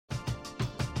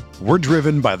We're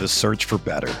driven by the search for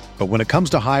better. But when it comes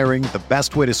to hiring, the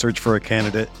best way to search for a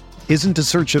candidate isn't to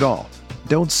search at all.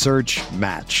 Don't search,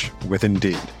 match with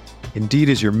Indeed. Indeed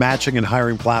is your matching and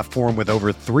hiring platform with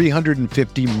over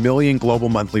 350 million global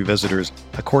monthly visitors,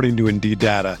 according to Indeed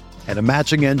data, and a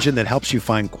matching engine that helps you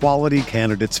find quality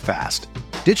candidates fast.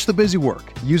 Ditch the busy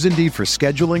work. Use Indeed for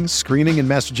scheduling, screening, and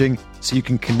messaging so you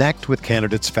can connect with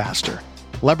candidates faster.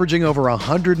 Leveraging over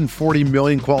 140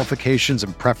 million qualifications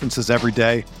and preferences every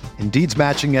day, Indeed's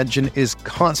matching engine is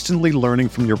constantly learning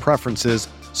from your preferences,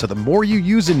 so the more you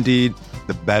use Indeed,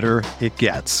 the better it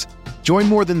gets. Join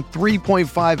more than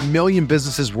 3.5 million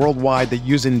businesses worldwide that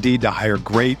use Indeed to hire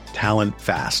great talent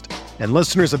fast. And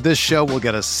listeners of this show will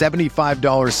get a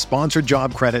 $75 sponsored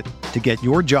job credit to get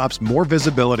your jobs more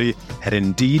visibility at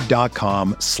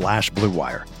Indeed.com/Blue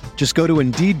Wire. Just go to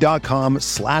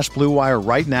Indeed.com/Blue Wire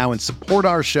right now and support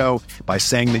our show by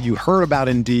saying that you heard about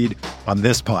Indeed on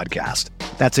this podcast.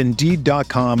 That's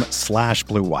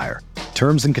Indeed.com/Blue Wire.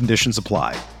 Terms and conditions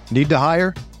apply. Need to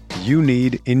hire? You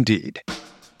need Indeed.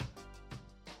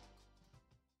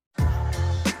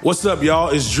 What's up, y'all?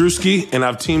 It's Drewski, and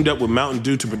I've teamed up with Mountain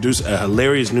Dew to produce a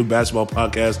hilarious new basketball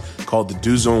podcast called The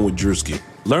Dew Zone with Drewski.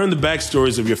 Learn the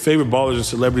backstories of your favorite ballers and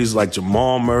celebrities like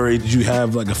Jamal Murray. Did you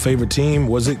have like a favorite team?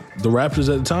 Was it the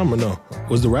Raptors at the time or no?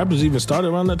 Was the Raptors even started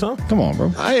around that time? Come on,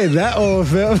 bro. I ain't that old,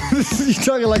 fam. You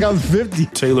talking like I'm 50.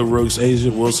 Taylor Rooks, Asia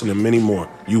Wilson, and many more.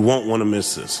 You won't want to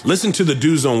miss this. Listen to The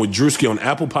Dew Zone with Drewski on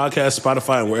Apple Podcasts,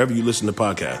 Spotify, and wherever you listen to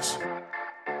podcasts.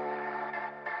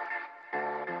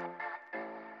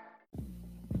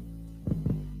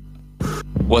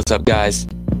 What's up, guys?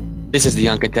 This is the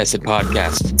Uncontested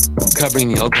Podcast,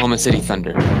 covering the Oklahoma City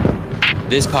Thunder.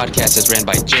 This podcast is ran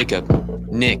by Jacob,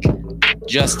 Nick,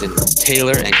 Justin,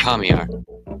 Taylor, and Kamiar.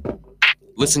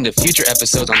 Listen to future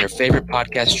episodes on your favorite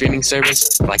podcast streaming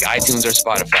service like iTunes or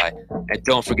Spotify, and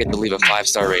don't forget to leave a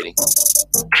 5-star rating.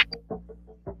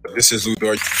 This is Lou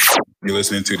Dort. You're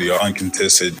listening to the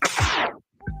Uncontested.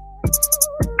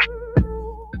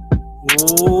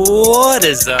 What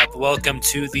is up? Welcome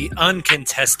to the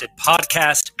Uncontested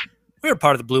Podcast. We're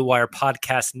part of the Blue Wire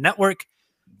Podcast Network,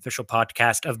 official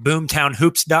podcast of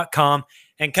BoomtownHoops.com,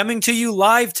 and coming to you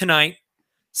live tonight,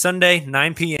 Sunday,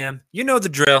 9 p.m. You know the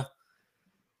drill.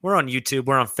 We're on YouTube.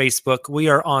 We're on Facebook. We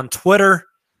are on Twitter.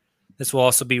 This will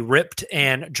also be ripped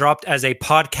and dropped as a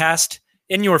podcast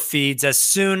in your feeds as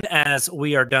soon as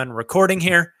we are done recording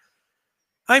here.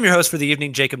 I'm your host for the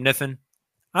evening, Jacob Niffen.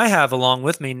 I have along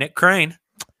with me Nick Crane.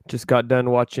 Just got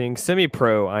done watching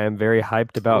semi-pro. I am very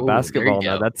hyped about basketball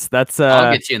now. That's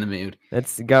I'll get you in the mood.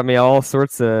 That's got me all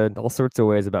sorts of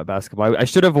ways about basketball. I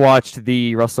should have watched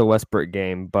the Russell Westbrook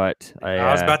game, but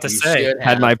I was about to say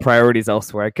had my priorities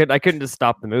elsewhere. I couldn't just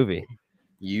stop the movie.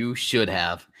 You should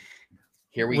have.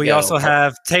 Here we go. We also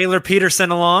have Taylor Peterson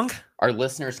along. Our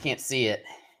listeners can't see it,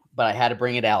 but I had to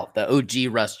bring it out. The OG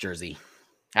Russ jersey.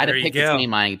 I had to pick between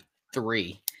my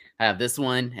three. I have this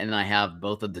one, and then I have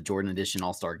both of the Jordan Edition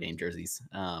All-Star Game jerseys.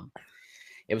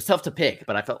 It was tough to pick,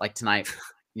 but I felt like tonight,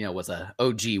 was a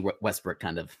OG Westbrook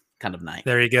kind of night.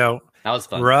 There you go. That was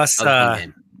fun. Russ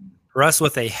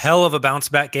with a hell of a bounce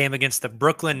back game against the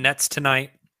Brooklyn Nets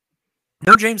tonight.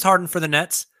 No James Harden for the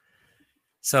Nets,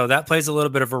 so that plays a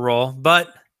little bit of a role.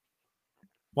 But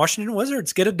Washington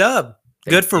Wizards get a dub.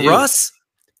 Good for Russ.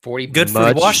 40. Good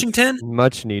for Washington.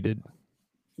 Much needed.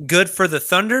 Good for the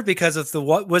Thunder because if the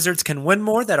Wizards can win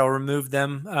more, that'll remove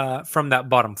them from that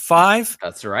bottom 5.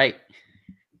 That's right.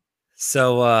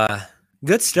 So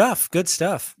good stuff. Good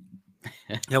stuff.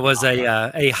 It was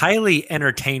a highly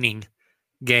entertaining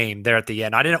game there at the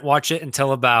end. I didn't watch it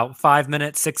until about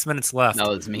 6 minutes left. That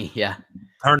was me. Yeah.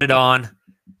 Turned it on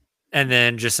and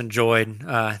then just enjoyed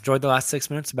the last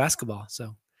 6 minutes of basketball.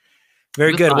 So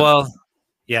very good. Fun. Well,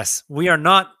 yes, we are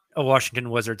not a Washington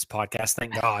Wizards podcast,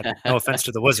 thank God. No offense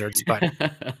to the Wizards, but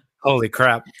holy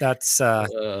crap, that's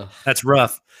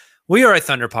rough. We are a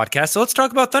Thunder podcast, so let's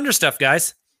talk about Thunder stuff,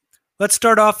 guys. Let's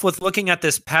start off with looking at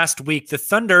this past week. The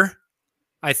Thunder,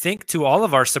 I think, to all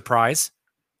of our surprise,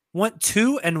 went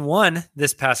 2-1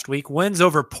 this past week. Wins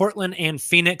over Portland and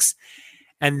Phoenix,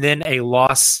 and then a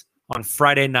loss on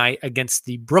Friday night against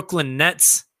the Brooklyn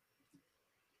Nets.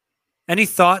 Any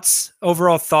thoughts,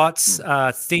 overall thoughts,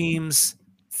 themes,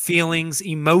 feelings,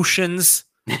 emotions?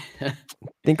 I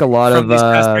think a lot from of these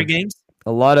past 3 games.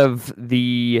 A lot of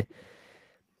the,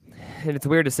 and it's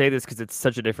weird to say this because it's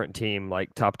such a different team, like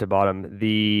top to bottom.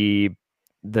 The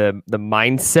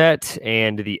mindset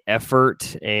and the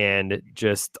effort and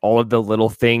just all of the little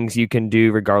things you can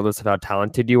do, regardless of how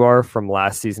talented you are, from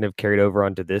last season have carried over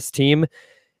onto this team.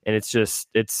 And it's just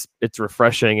it's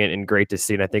refreshing and great to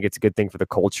see. And I think it's a good thing for the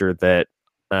culture that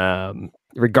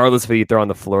Regardless of who you throw on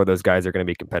the floor, those guys are going to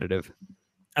be competitive.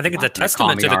 I think it's a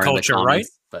testament to the culture, right?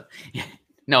 But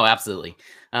no, absolutely.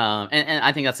 And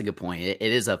I think that's a good point. It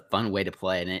is a fun way to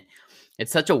play, and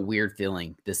it's such a weird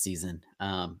feeling this season.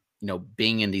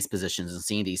 Being in these positions and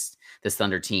seeing this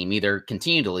Thunder team either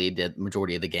continue to lead the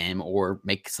majority of the game or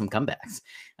make some comebacks,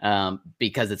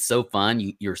 because it's so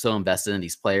fun. You're so invested in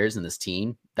these players and this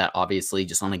team that obviously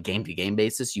just on a game-to-game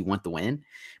basis, you want the win.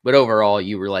 But overall,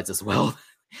 you realize as well,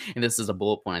 and this is a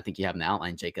bullet point I think you have in the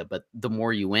outline, Jacob, but the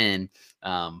more you win,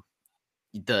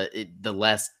 the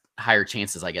less higher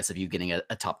chances, I guess, of you getting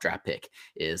a top draft pick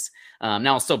is.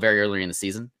 Now it's still very early in the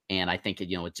season, and I think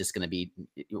it's just going to be,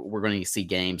 we're going to see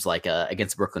games like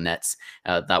against Brooklyn Nets,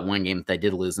 that one game that they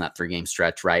did lose in that 3-game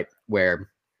stretch, right, where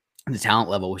the talent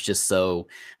level was just so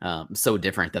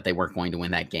different that they weren't going to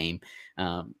win that game.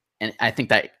 And I think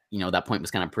that that point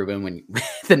was kind of proven when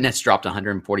the Nets dropped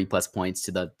 140 plus points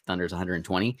to the Thunder's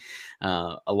 120.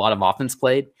 A lot of offense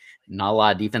played, not a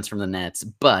lot of defense from the Nets,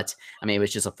 but I mean, it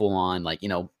was just a full on,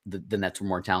 the Nets were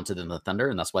more talented than the Thunder,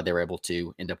 and that's why they were able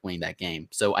to end up winning that game.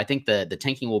 So I think the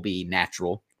tanking will be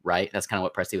natural, right? That's kind of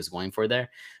what Presti was going for there.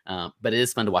 But it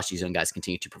is fun to watch these young guys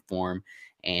continue to perform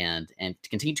and to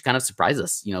continue to kind of surprise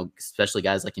us, especially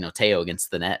guys like, Teo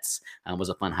against the Nets was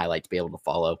a fun highlight to be able to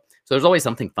follow. So there's always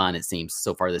something fun, it seems,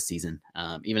 so far this season,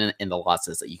 even in the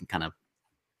losses that you can kind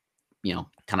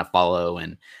of follow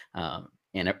and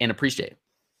appreciate.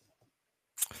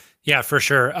 Yeah, for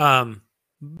sure.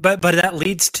 But that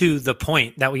leads to the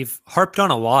point that we've harped on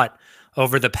a lot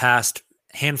over the past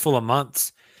handful of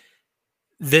months.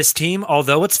 This team,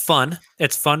 although it's fun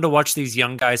to watch these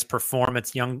young guys perform.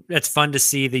 It's fun to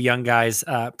see the young guys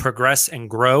progress and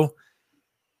grow.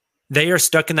 They are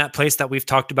stuck in that place that we've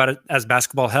talked about it as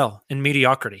basketball hell, in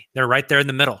mediocrity. They're right there in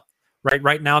the middle.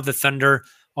 Right now, the Thunder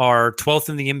are 12th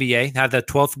in the NBA, have the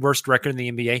 12th worst record in the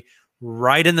NBA,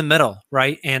 right in the middle,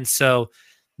 right? And so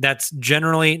that's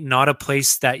generally not a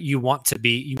place that you want to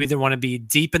be. You either want to be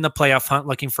deep in the playoff hunt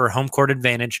looking for home court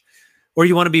advantage, or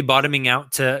you want to be bottoming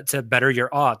out to better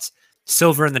your odds.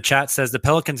 Silver in the chat says the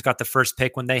Pelicans got the first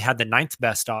pick when they had the 9th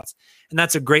best odds. And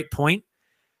that's a great point.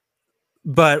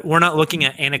 But we're not looking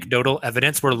at anecdotal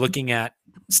evidence. We're looking at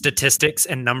statistics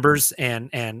and numbers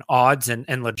and odds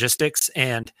and logistics.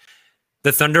 And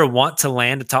the Thunder want to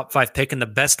land a top 5 pick. And the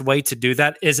best way to do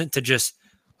that isn't to just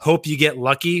hope you get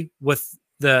lucky with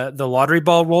the lottery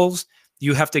ball rolls.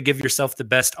 You have to give yourself the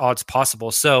best odds possible.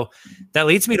 So that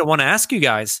leads me to want to ask you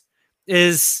guys,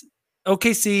 is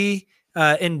OKC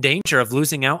in danger of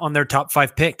losing out on their top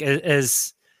 5 pick?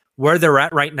 Is where they're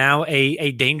at right now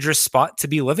a dangerous spot to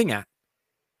be living at?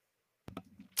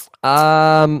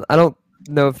 I don't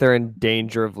know if they're in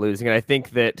danger of losing it. I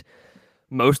think that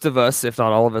most of us, if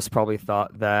not all of us, probably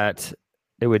thought that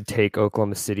it would take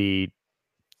Oklahoma City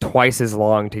twice as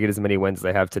long to get as many wins as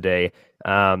they have today.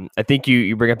 I think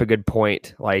you bring up a good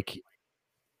point. Like,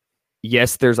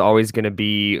 yes, there's always going to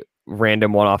be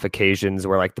random one-off occasions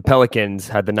where, like, the Pelicans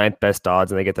had the 9th best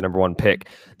odds and they get the number 1 pick.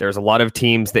 There's a lot of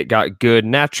teams that got good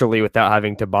naturally without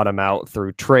having to bottom out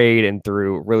through trade and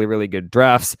through really, really good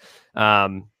drafts.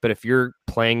 But if you're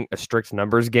playing a strict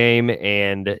numbers game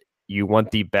and you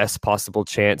want the best possible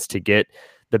chance to get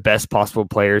the best possible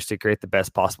players to create the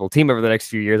best possible team over the next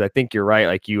few years, I think you're right.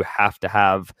 Like, you have to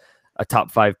have a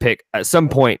top 5 pick at some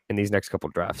point in these next couple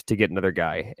drafts to get another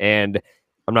guy. And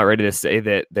I'm not ready to say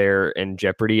that they're in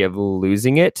jeopardy of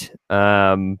losing it.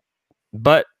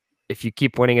 But if you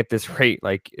keep winning at this rate,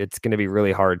 like, it's going to be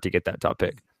really hard to get that top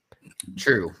pick.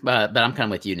 True, but I'm kind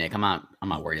of with you, Nick. I'm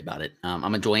not worried about it.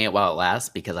 I'm enjoying it while it lasts,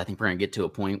 because I think we're going to get to a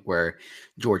point where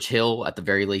George Hill, at the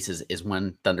very least, is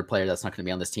one Thunder player that's not going to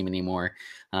be on this team anymore.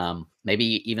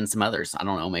 Maybe even some others. I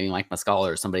don't know. Maybe Mike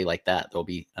Muscala or somebody like that. There'll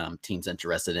be teams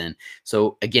interested in.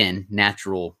 So again,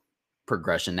 natural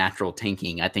progression, natural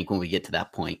tanking. I think when we get to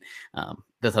that point,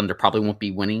 the Thunder probably won't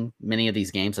be winning many of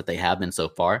these games that they have been so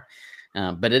far.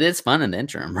 But it is fun in the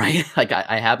interim, right? Like,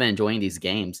 I have been enjoying these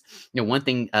games. One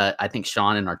thing, I think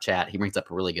Sean in our chat, he brings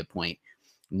up a really good point.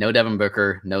 No Devin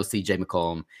Booker, no CJ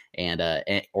McCollum,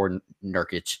 or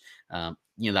Nurkic.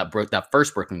 That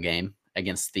first Brooklyn game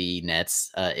against the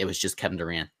Nets, it was just Kevin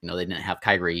Durant. They didn't have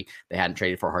Kyrie. They hadn't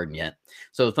traded for Harden yet.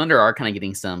 So the Thunder are kind of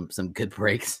getting some good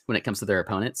breaks when it comes to their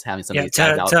opponents, having some of these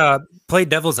guys out. To play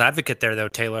devil's advocate there, though,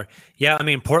 Taylor. Yeah, I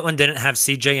mean, Portland didn't have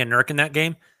CJ and Nurk in that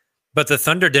game, but the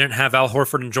Thunder didn't have Al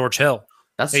Horford and George Hill.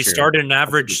 They true. Started an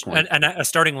average, a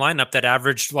starting lineup that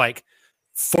averaged like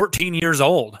 14 years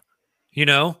old.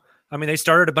 I mean, they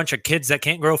started a bunch of kids that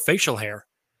can't grow facial hair.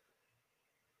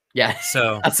 Yeah,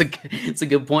 so it's a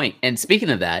good point. And speaking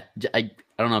of that, I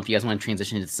don't know if you guys want to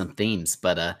transition into some themes,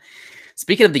 but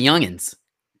speaking of the youngins,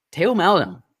 Teo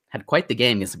Maledon had quite the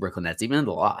game against the Brooklyn Nets, even in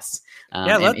the loss.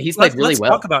 He's played really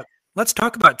well. Let's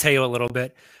talk about Teo a little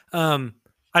bit.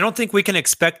 I don't think we can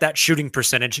expect that shooting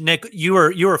percentage. Nick, you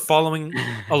were following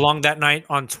along that night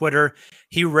on Twitter.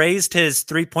 He raised his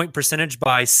 3-point percentage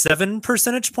by 7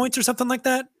 percentage points or something like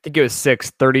that. I think it was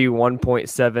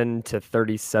 31.7 to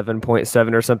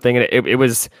 37.7 or something. And it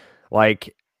was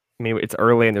like, I mean, it's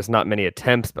early and there's not many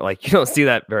attempts, but like you don't see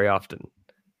that very often.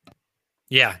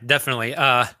 Yeah, definitely.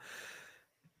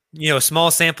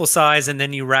 Small sample size, and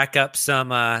then you rack up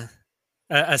some a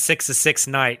 6-6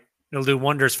 night. It'll do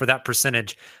wonders for that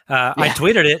percentage. I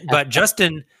tweeted it, but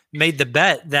Justin made the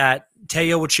bet that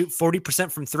Teo would shoot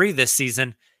 40% from 3 this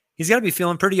season. He's got to be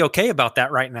feeling pretty okay about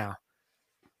that right now.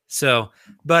 So,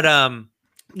 but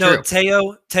no,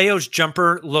 Teo's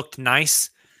jumper looked nice.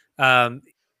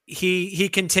 He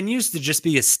continues to just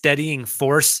be a steadying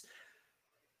force.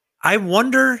 I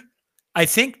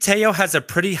think Teo has a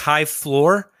pretty high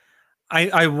floor.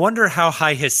 I wonder how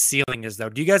high his ceiling is, though.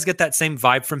 Do you guys get that same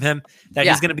vibe from him that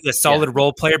he's going to be a solid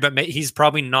role player, but he's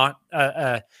probably not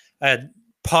a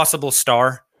possible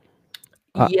star?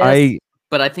 Yes,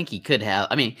 but I think he could have.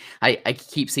 I mean, I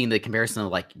keep seeing the comparison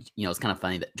of it's kind of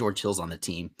funny that George Hill's on the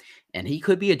team, and he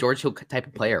could be a George Hill type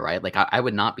of player, right? Like I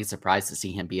would not be surprised to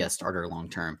see him be a starter long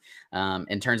term.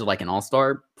 In terms of like an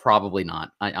all-star, probably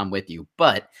not. I'm with you,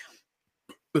 but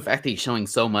the fact that he's showing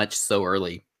so much so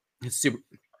early, it's super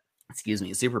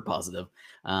positive.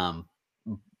 Again,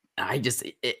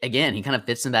 he kind of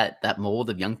fits in that mold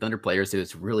of young Thunder players, so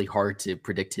it's really hard to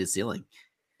predict his ceiling.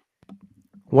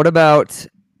 What about,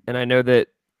 and I know that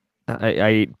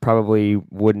I probably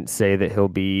wouldn't say that he'll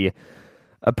be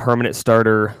a permanent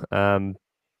starter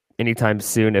anytime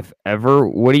soon, if ever.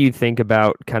 What do you think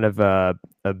about kind of a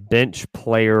bench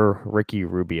player Ricky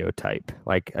Rubio type?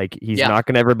 Like he's not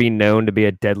going to ever be known to be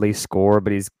a deadly scorer,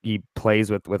 but he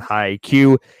plays with high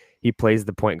IQ. He plays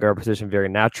the point guard position very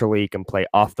naturally. He can play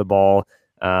off the ball,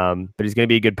 but he's going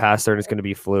to be a good passer, and it's going to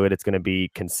be fluid. It's going to be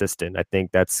consistent. I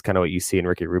think that's kind of what you see in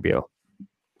Ricky Rubio.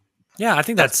 Yeah, I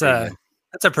think that's a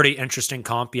pretty interesting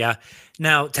comp. Yeah.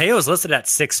 Now Teo is listed at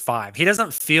 6'5". He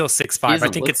doesn't feel 6'5". I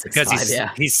think it's because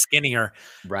he's skinnier.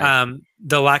 Right.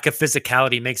 The lack of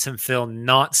physicality makes him feel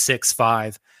not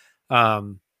 6'5".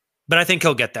 But I think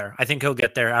he'll get there. I think he'll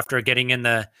get there after getting in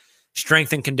the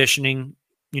strength and conditioning,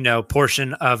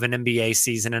 portion of an NBA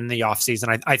season in the off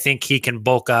season. I think he can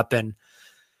bulk up and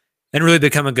really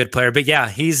become a good player. But yeah,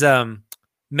 he's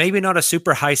maybe not a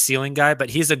super high ceiling guy, but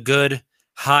he's a good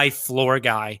high floor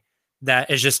guy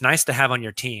that is just nice to have on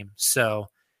your team. So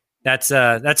that's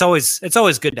always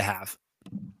good to have,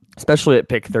 especially at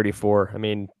pick 34. I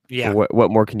mean, yeah,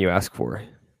 what more can you ask for?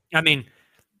 I mean,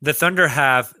 the Thunder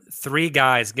have 3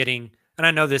 guys getting, and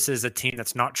I know this is a team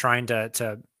that's not trying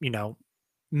to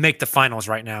make the finals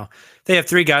right now. They have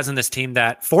 4 guys on this team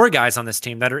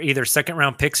that are either second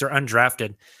round picks or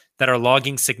undrafted that are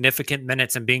logging significant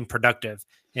minutes and being productive.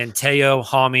 And Teo,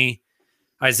 Hami,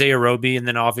 Isaiah Roby, and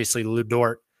then obviously Lu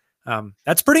Dort.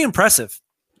 That's pretty impressive.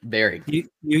 Very.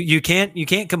 You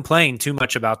can't complain too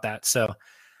much about that. So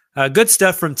good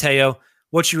stuff from Teo.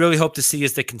 What you really hope to see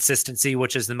is the consistency,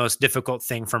 which is the most difficult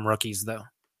thing from rookies, though.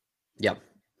 Yep.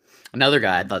 Another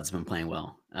guy I thought's been playing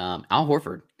well, Al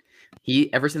Horford.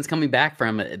 He, ever since coming back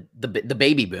from the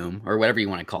baby boom or whatever you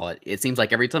want to call it, it seems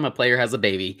like every time a player has a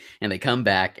baby and they come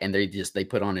back and they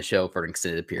put on a show for an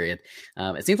extended period.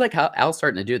 It seems like Al's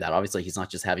starting to do that. Obviously, he's not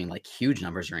just having like huge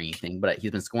numbers or anything, but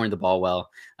he's been scoring the ball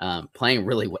well, playing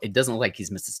really well. It doesn't look like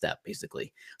he's missed a step,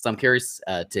 basically. So I'm curious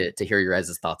to hear your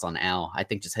guys' thoughts on Al. I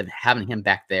think just having him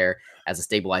back there as a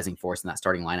stabilizing force in that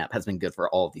starting lineup has been good for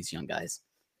all of these young guys.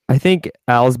 I think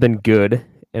Al's been good,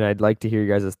 and I'd like to hear you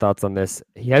guys' thoughts on this.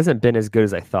 He hasn't been as good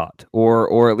as I thought,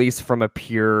 or at least from a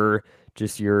pure,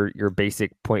 just your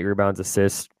basic point rebounds,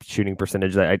 assists, shooting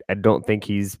percentage. I don't think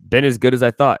he's been as good as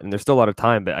I thought, and there's still a lot of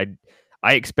time, but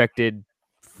I expected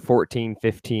 14,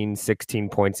 15, 16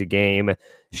 points a game,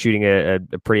 shooting a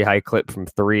pretty high clip from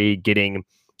 3, getting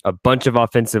a bunch of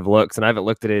offensive looks, and I haven't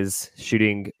looked at his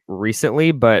shooting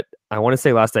recently, but I want to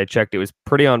say last I checked, it was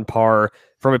pretty on par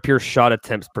from a pure shot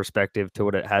attempts perspective to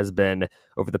what it has been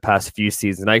over the past few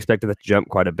seasons. I expected that to jump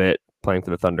quite a bit playing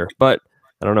for the Thunder, but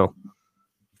I don't know.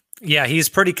 Yeah, he's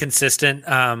pretty consistent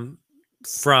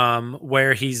from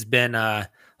where he's been,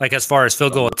 like as far as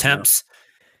field goal attempts.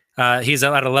 He's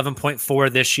at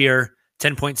 11.4 this year,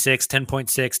 10.6,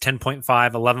 10.6, 10.5,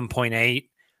 11.8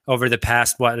 over the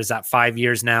past, 5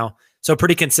 years now. So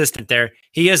pretty consistent there.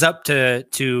 He is up to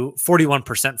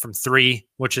 41% from 3,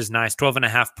 which is nice.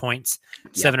 12.5 points,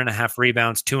 7.5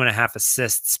 rebounds, 2.5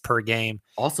 assists per game.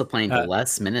 Also playing the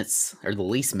least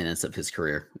minutes of his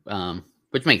career.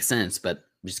 which makes sense, but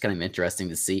just kind of interesting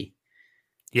to see.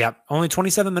 Yeah, only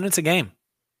 27 minutes a game.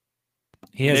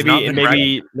 He has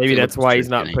maybe that's why he's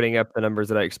not putting up the numbers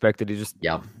that I expected. He just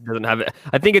doesn't have it.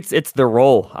 I think it's the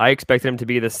role. I expected him to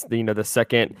be this, the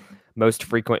second most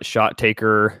frequent shot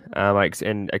taker.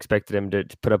 And expected him to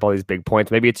put up all these big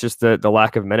points. Maybe it's just the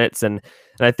lack of minutes, and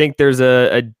I think there's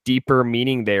a deeper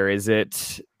meaning there. Is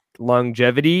it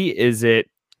longevity? Is it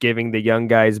giving the young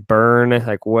guys burn?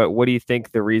 Like, what do you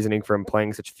think the reasoning for him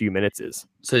playing such few minutes is?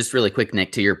 So just really quick,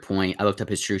 Nick, to your point, I looked up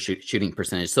his true shooting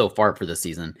percentage so far for the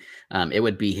season. It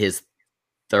would be his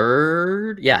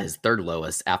third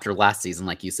lowest after last season,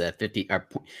 like you said,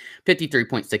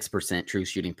 53.6% true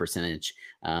shooting percentage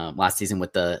last season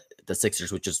with the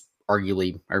Sixers, which is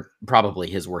arguably or probably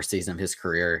his worst season of his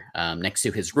career, next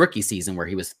to his rookie season where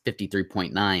he was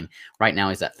 53.9. Right now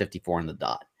he's at 54 on the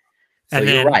dot. So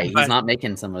you're right. He's not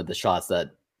making some of the shots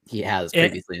that he has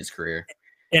previously in his career.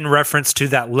 In reference to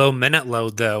that low minute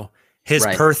load, though, his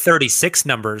per 36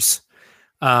 numbers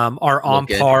are on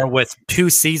par with 2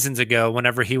 seasons ago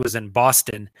whenever he was in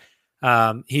Boston.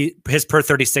 His per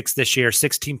 36 this year,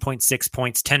 16.6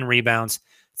 points, 10 rebounds,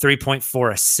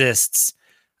 3.4 assists.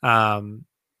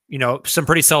 Some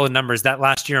pretty solid numbers. That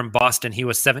last year in Boston, he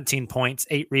was 17 points,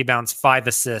 8 rebounds, 5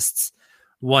 assists,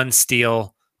 1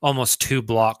 steal, almost 2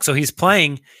 blocks. So he's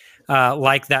playing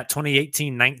like that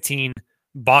 2018-19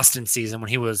 Boston season when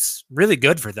he was really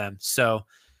good for them. So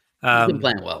he's been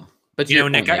playing well. But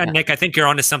Nick, I think you're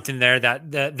onto something there,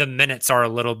 that the minutes are a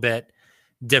little bit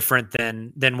different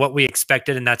than what we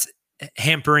expected, and that's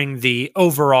hampering the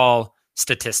overall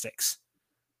statistics.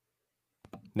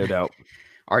 No doubt.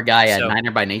 Our guy at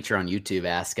Niner by Nature on YouTube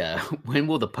asked, when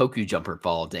will the Poku jumper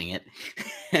fall? Dang it.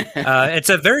 It's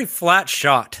a very flat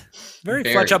shot. Very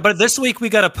flat shot. But this week we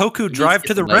got a Poku drive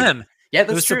to the rim. Yeah,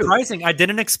 that's it was true. Surprising. I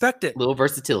didn't expect it. Little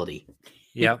versatility.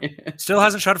 Yeah. Still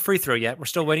hasn't shot a free throw yet. We're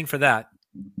still waiting for that.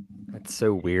 That's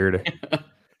so weird.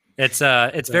 It's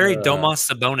very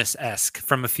Domas Sabonis-esque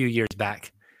from a few years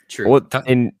back. True. Well,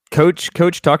 and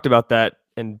Coach talked about that,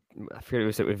 and I forget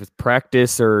if it was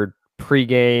practice or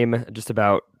pregame, just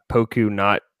about Poku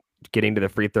not getting to the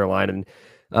free throw line,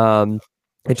 and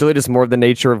it's really just more of the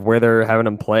nature of where they're having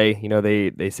him play.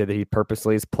 They say that he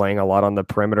purposely is playing a lot on the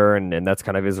perimeter, and that's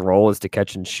kind of his role, is to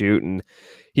catch and shoot. And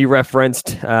he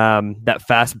referenced that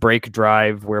fast break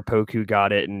drive where Poku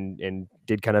got it and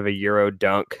did kind of a Euro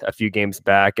dunk a few games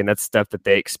back, and that's stuff that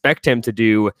they expect him to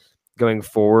do going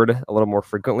forward a little more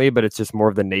frequently, but it's just more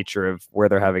of the nature of where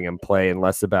they're having him play and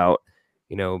less about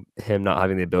him not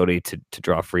having the ability to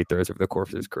draw free throws over the course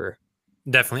of his career.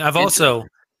 Definitely. I've also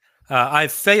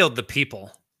I've failed the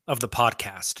people of the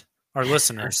podcast, our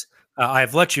listeners.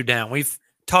 I've let you down. We've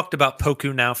talked about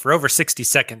Poku now for over 60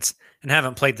 seconds and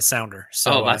haven't played the sounder.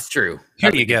 So that's true.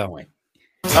 Here you go.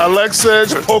 Alexej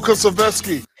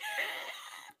Pokusevsky.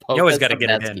 You always got to get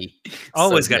it in.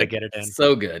 Always got to get it in.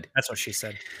 So good. That's what she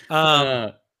said.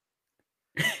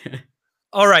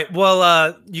 All right.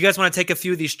 Well, you guys want to take a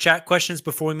few of these chat questions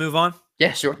before we move on?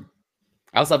 Yeah, sure.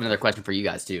 I also have another question for you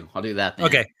guys too. I'll do that then.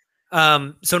 Okay.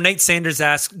 So Nate Sanders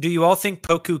asks, do you all think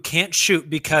Poku can't shoot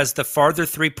because the farther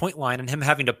 3-point line and him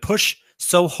having to push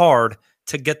so hard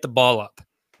to get the ball up?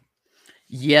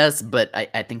 Yes, but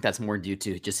I think that's more due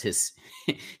to just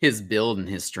his build and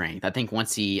his strength. I think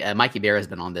once Mikey Bear has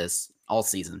been on this all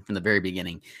season from the very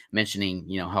beginning, mentioning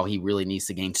how he really needs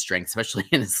to gain strength, especially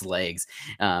in his legs,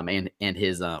 and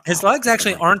his legs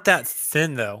actually aren't that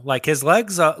thin though. Like his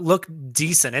legs look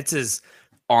decent. It's his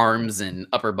arms and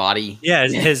upper body. Yeah,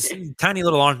 his tiny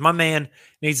little arms. My man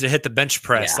needs to hit the bench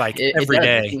press every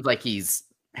day. It seems like he's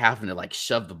having to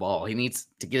shove the ball. He needs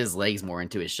to get his legs more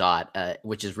into his shot,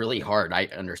 which is really hard. I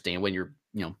understand when you're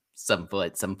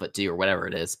 7'2" or whatever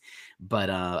it is. But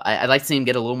I'd like to see him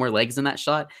get a little more legs in that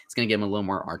shot. It's going to give him a little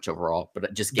more arch overall,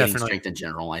 but just getting strength in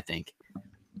general, I think. I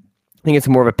think it's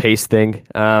more of a pace thing.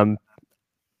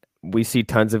 We see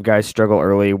tons of guys struggle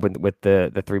early with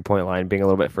the 3-point line being a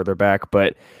little bit further back,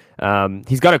 but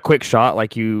he's got a quick shot.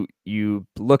 Like you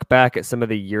look back at some of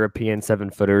the European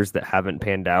 7-footers that haven't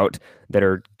panned out that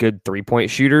are good 3-point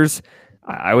shooters.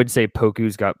 I would say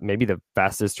Poku's got maybe the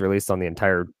fastest release on the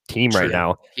entire team right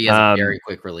now. He has a very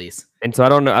quick release. And so I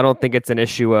don't think it's an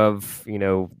issue of,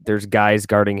 there's guys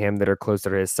guarding him that are closer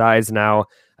to his size now.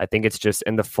 I think it's just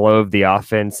in the flow of the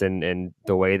offense and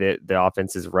the way that the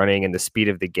offense is running and the speed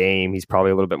of the game. He's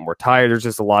probably a little bit more tired. There's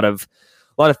just a lot of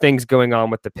things going on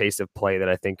with the pace of play that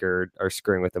I think are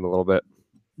screwing with him a little bit.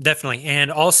 Definitely.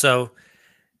 And also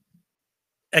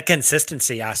a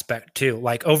consistency aspect too.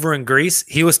 Like over in Greece,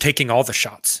 he was taking all the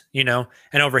shots, and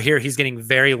over here he's getting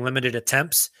very limited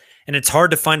attempts, and it's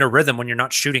hard to find a rhythm when you're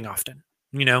not shooting often.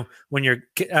 when you're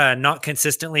not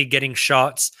consistently getting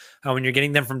shots, when you're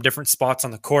getting them from different spots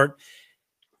on the court,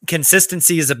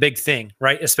 consistency is a big thing,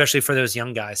 right? Especially for those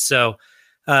young guys. So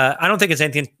I don't think it's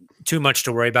anything too much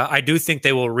to worry about. I do think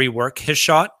they will rework his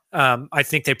shot. I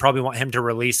think they probably want him to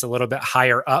release a little bit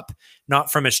higher up,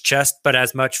 not from his chest, but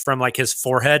as much from like his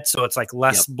forehead. So it's like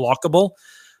less blockable,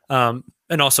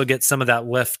 and also get some of that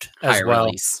lift as well.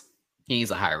 Release. He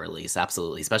needs a higher release.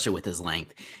 Absolutely. Especially with his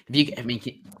length. Can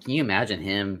you imagine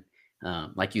him,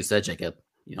 like you said, Jacob,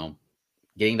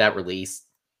 getting that release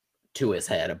to his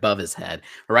head, above his head.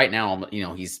 Right now,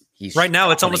 he's right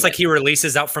now. It's almost like he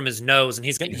releases out from his nose, and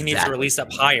he needs to release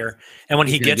up higher. And when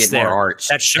he gets there, arch.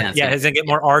 He's gonna get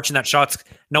more arch, and that shot's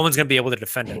no one's gonna be able to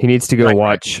defend it. He needs to go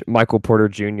watch Michael Porter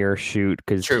Jr. shoot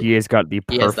because he has got the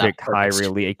perfect high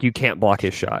release. You can't block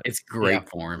his shot. It's great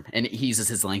for him, and he uses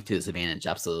his length to his advantage.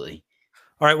 Absolutely.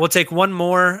 All right, we'll take one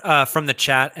more from the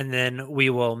chat, and then we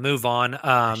will move on.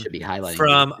 Should be highlighting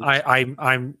from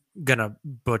I'm gonna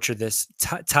butcher this.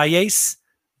 Thais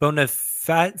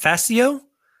Bonifacio,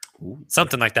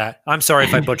 something like that. I'm sorry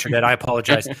if I butchered it. I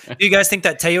apologize. Do you guys think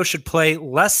that Teo should play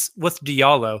less with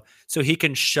Diallo so he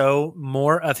can show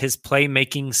more of his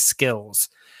playmaking skills?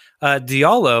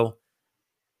 Diallo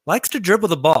likes to dribble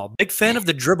the ball. Big fan of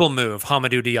the dribble move,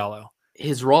 Hamidou Diallo.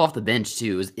 His role off the bench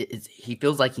too is he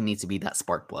feels like he needs to be that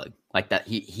spark plug, like that.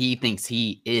 He thinks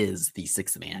he is the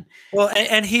sixth man. Well,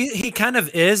 and he kind of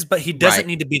is, but he doesn't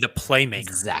need to be the playmaker.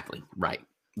 Exactly. Right.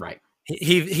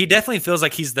 He definitely feels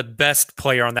like he's the best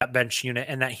player on that bench unit,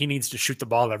 and that he needs to shoot the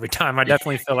ball every time. I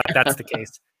definitely feel like that's the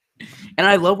case. And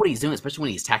I love what he's doing, especially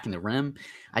when he's attacking the rim.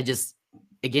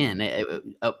 Again,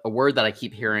 a word that I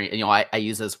keep hearing. I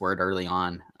use this word early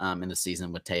on in the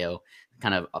season with Teo,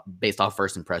 kind of based off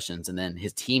first impressions, and then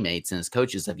his teammates and his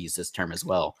coaches have used this term as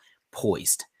well,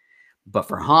 poised. But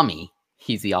for Hami,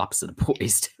 he's the opposite of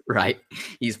poised, right?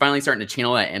 He's finally starting to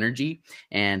channel that energy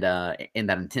and that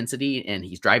intensity, and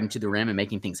he's driving to the rim and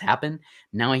making things happen.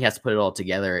 Now he has to put it all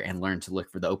together and learn to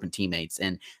look for the open teammates.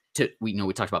 And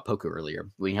we talked about Poku earlier.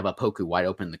 When you have a Poku wide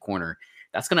open in the corner,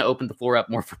 that's going to open the floor up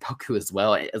more for Poku as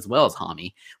well as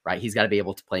Hami, right? He's got to be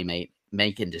able to play,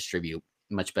 make and distribute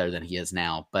much better than he is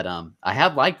now. But I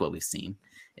have liked what we've seen.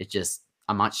 It's just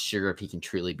I'm not sure if he can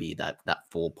truly be that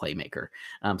full playmaker.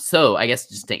 So I guess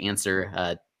just to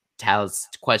answer Tal's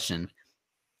question,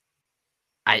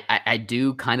 I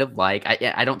do kind of like.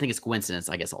 I don't think it's coincidence.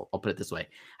 I guess I'll put it this way.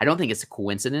 I don't think it's a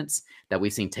coincidence that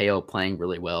we've seen Teo playing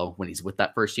really well when he's with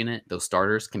that first unit, those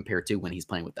starters, compared to when he's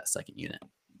playing with that second unit.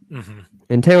 Mm-hmm.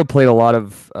 And Teo played a lot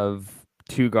of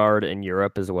two guard in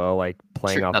Europe as well. Like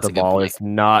playing off the ball is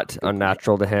not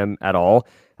unnatural to him at all.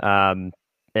 And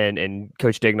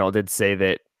Coach Dignall did say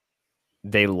that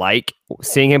they like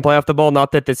seeing him play off the ball.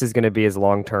 Not that this is going to be his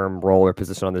long-term role or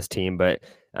position on this team, but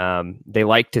they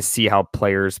like to see how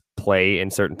players play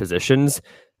in certain positions.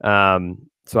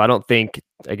 So I don't think,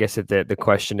 I guess the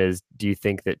question is, do you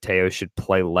think that Teo should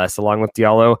play less along with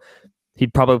Diallo?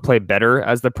 He'd probably play better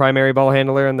as the primary ball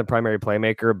handler and the primary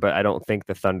playmaker, but I don't think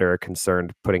the Thunder are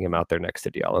concerned putting him out there next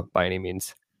to Diallo by any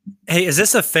means. Hey, is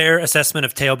this a fair assessment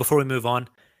of Teo before we move on?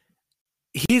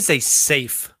 He's a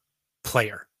safe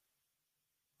player,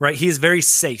 right? He is very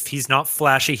safe. He's not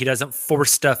flashy. He doesn't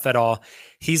force stuff at all.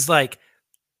 He's like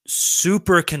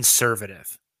super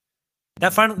conservative.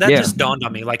 That just dawned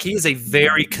on me. Like, he is a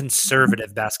very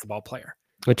conservative basketball player.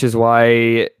 Which is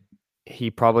why he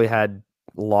probably had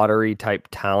lottery type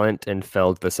talent and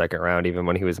fell to the second round, even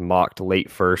when he was mocked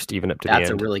late first, even up to the end.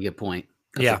 That's a really good point.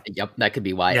 Yep, that could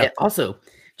be why. Yep. Also,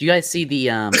 do you guys see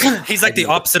the he's like the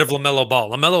opposite of LaMelo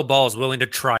Ball. LaMelo Ball is willing to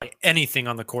try anything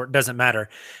on the court, doesn't matter.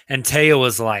 And Teo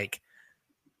is like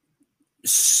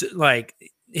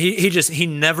he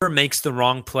never makes the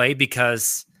wrong play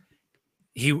because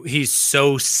he's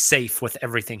so safe with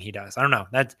everything he does. I don't know.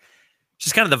 That's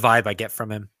just kind of the vibe I get from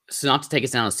him. So not to take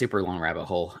us down a super long rabbit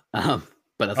hole, but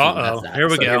that's that. Here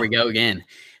we go. Here we go again.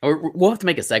 We'll have to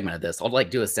make a segment of this. I'll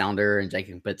do a sounder and Jake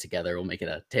can put it together. We'll make it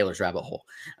a Taylor's rabbit hole.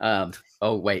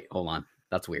 Oh wait, hold on.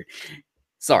 That's weird.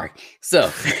 Sorry.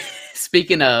 So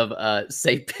speaking of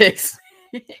safe picks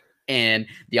and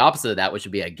the opposite of that, which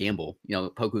would be a gamble,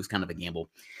 Poku's kind of a gamble.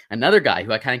 Another guy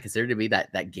who I kind of consider to be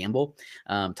that gamble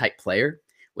type player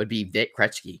would be Vic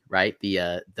Krejci, right?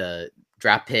 The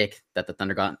draft pick that the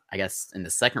Thunder got, I guess, in the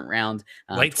second round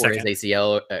for his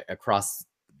ACL across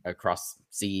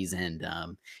seas, and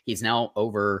he's now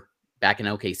back in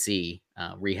OKC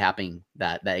rehabbing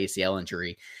that ACL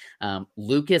injury.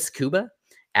 Lucas Kuba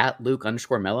at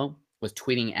Luke_Mello was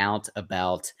tweeting out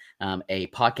about a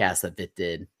podcast that Vic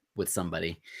did with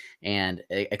somebody. And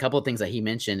a couple of things that he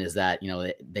mentioned is that,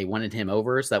 they wanted him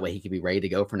over so that way he could be ready to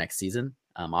go for next season.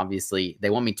 Obviously, they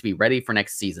want me to be ready for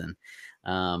next season.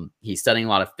 He's studying a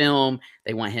lot of film.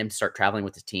 They want him to start traveling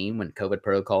with the team when COVID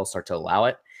protocols start to allow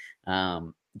it.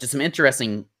 Just some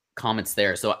interesting comments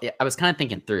there. So I was kind of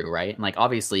thinking through, right? And like,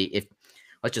 obviously, if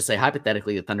let's just say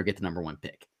hypothetically the Thunder get the number 1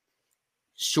 pick.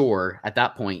 Sure, at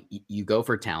that point, you go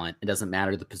for talent. It doesn't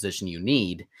matter the position you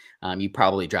need. You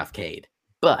probably draft Cade.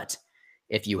 But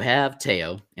if you have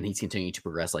Teo, and he's continuing to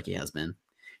progress like he has been,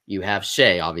 you have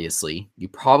Shea, obviously. You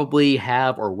probably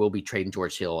have or will be trading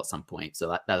George Hill at some point, so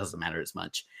that doesn't matter as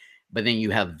much. But then you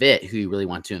have Vit, who you really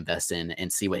want to invest in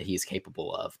and see what he's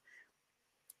capable of.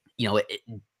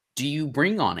 Do you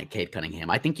bring on a Cade Cunningham?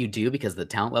 I think you do because of the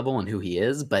talent level and who he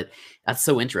is, but that's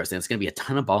so interesting. It's going to be a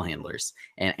ton of ball handlers,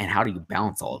 and how do you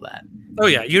balance all of that? Oh,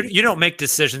 yeah. You don't make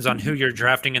decisions on who you're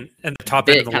drafting in the top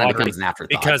end of the lottery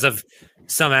because of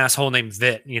some asshole named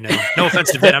Vit. No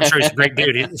offense to Vit. I'm sure he's a great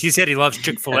dude. He said he loves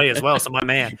Chick-fil-A as well, so my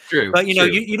man. True. But,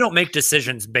 you don't make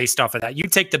decisions based off of that. You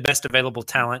take the best available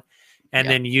talent, and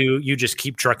then you just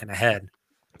keep trucking ahead.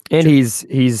 And he's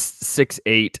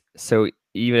 6'8", so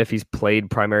even if he's played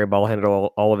primary ball handler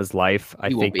all of his life,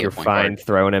 I think you're fine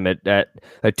throwing him at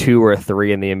a 2 or a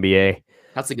 3 in the NBA.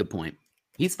 That's a good point.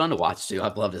 He's fun to watch too.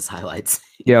 I've loved his highlights.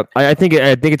 Yep, I think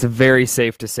it's very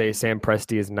safe to say Sam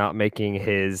Presti is not making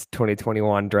his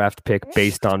 2021 draft pick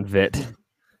based on Vit.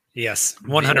 Yes,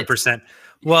 100%.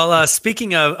 Well,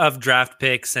 speaking of draft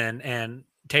picks, and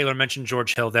Taylor mentioned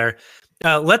George Hill there,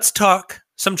 let's talk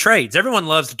some trades. Everyone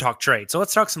loves to talk trades, so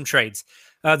let's talk some trades.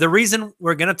 The reason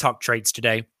we're going to talk trades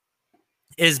today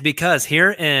is because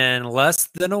here in less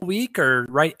than a week or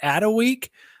right at a week,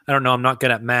 I don't know, I'm not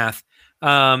good at math.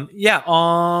 On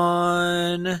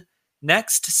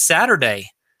next Saturday,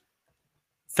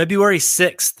 February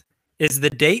 6th, is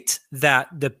the date that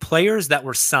the players that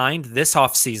were signed this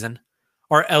offseason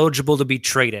are eligible to be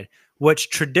traded,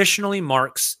 which traditionally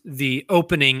marks the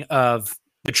opening of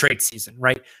the trade season,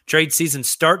 right? Trade season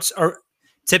starts, or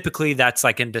typically that's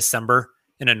like in December.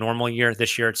 In a normal year,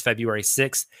 this year it's February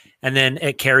 6th, and then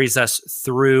it carries us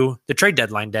through the trade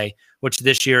deadline day, which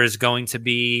this year is going to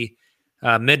be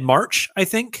mid-March. I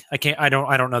think I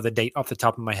don't know the date off the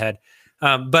top of my head,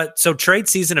 but so trade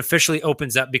season officially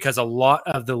opens up because a lot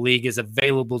of the league is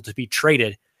available to be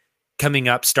traded coming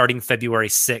up starting February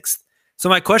 6th. So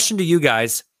my question to you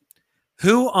guys: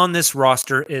 who on this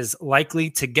roster is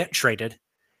likely to get traded?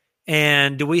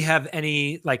 And do we have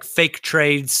any like fake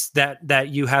trades that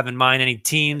you have in mind? Any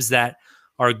teams that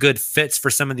are good fits for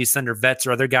some of these Thunder vets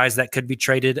or other guys that could be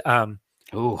traded? I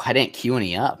didn't queue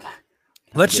any up.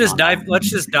 Let's just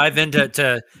dive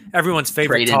into everyone's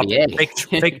favorite topic,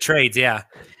 fake trades. Yeah,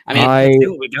 let's see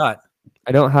what we got.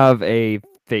 I don't have a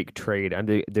fake trade. I'm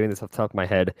doing this off the top of my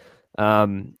head.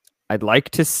 I'd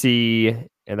like to see,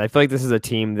 and I feel like this is a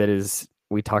team that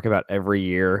we talk about every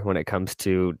year when it comes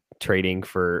to trading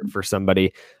for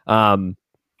somebody. Al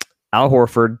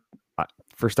Horford,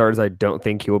 for starters, I don't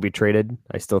think he will be traded.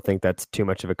 I still think that's too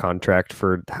much of a contract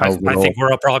for how I think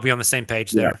we're all probably on the same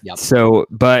page there. Yeah. Yep. So,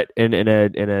 but in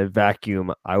a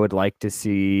vacuum, I would like to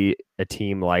see a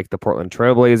team like the Portland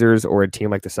Trailblazers or a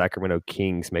team like the Sacramento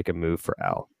Kings make a move for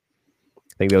Al.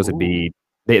 I think those would be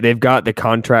they've got the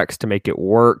contracts to make it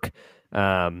work.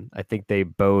 I think they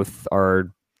both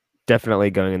are definitely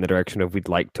going in the direction of we'd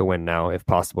like to win now, if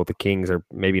possible. The Kings are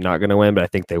maybe not going to win, but I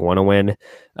think they want to win.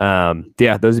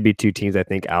 Those would be two teams I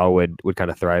think Al would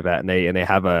kind of thrive at, and they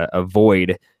have a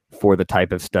void for the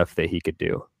type of stuff that he could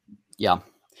do. Yeah.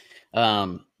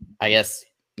 I guess,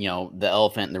 the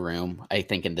elephant in the room, I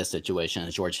think in this situation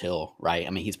is George Hill, right? I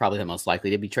mean, he's probably the most likely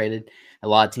to be traded. A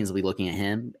lot of teams will be looking at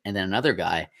him. And then another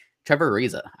guy, Trevor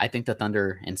Ariza. I think the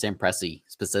Thunder and Sam Presti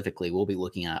specifically will be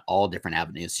looking at all different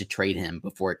avenues to trade him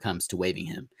before it comes to waiving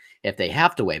him. If they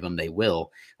have to waive him, they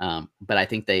will. But I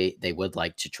think they would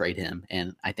like to trade him.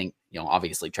 And I think,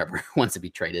 obviously Trevor wants to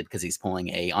be traded because he's pulling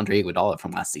a Andre Iguodala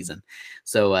from last season.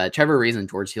 So Trevor Ariza and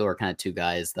George Hill are kind of two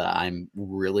guys that I'm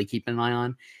really keeping an eye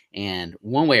on. And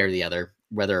one way or the other,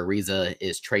 whether Ariza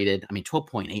is traded, I mean,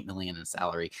 $12.8 million in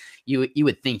salary, you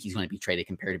would think he's going to be traded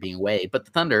compared to being waived. But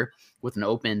the Thunder, with an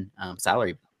open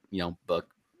salary, book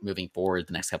moving forward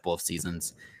the next couple of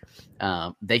seasons,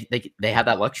 they have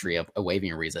that luxury of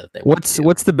waiving Ariza.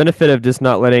 What's the benefit of just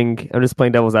not letting? I'm just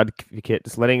playing devil's advocate,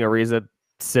 just letting Ariza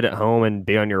sit at home and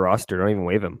be on your roster. Don't even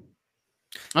waive him.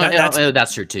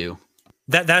 That's true too.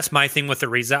 That's my thing with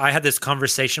Ariza. I had this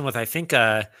conversation with, I think,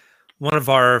 one of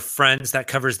our friends that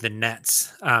covers the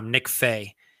Nets, Nick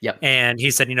Fay. Yep. And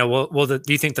he said, do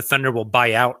you think the Thunder will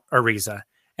buy out Ariza?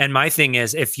 And my thing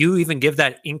is, if you even give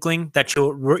that inkling that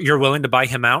you're willing to buy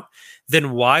him out,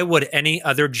 then why would any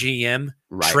other GM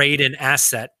trade an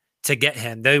asset to get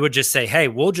him? They would just say, hey,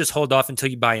 we'll just hold off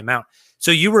until you buy him out. So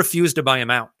you refuse to buy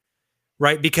him out,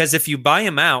 right? Because if you buy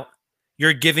him out,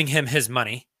 you're giving him his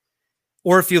money.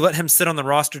 Or if you let him sit on the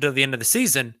roster till the end of the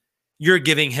season, you're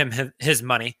giving him his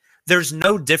money. There's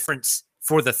no difference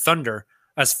for the Thunder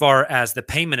as far as the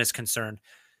payment is concerned.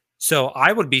 So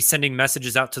I would be sending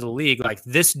messages out to the league like,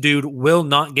 this dude will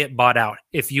not get bought out.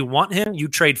 If you want him, you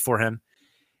trade for him.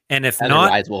 And if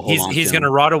not, he's going to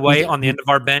rot away on the end of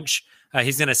our bench.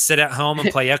 He's going to sit at home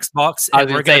and play Xbox. I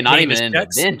was going to say, not even in the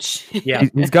bench. Yeah,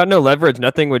 he's got no leverage.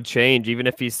 Nothing would change, even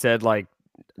if he said, like,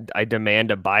 I demand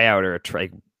a buyout or a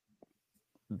trade.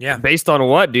 Yeah. Based on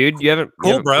what, dude? You haven't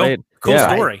bro. Played. Cool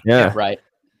story. Yeah. Right.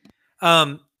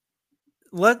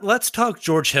 Let's talk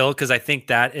George Hill, because I think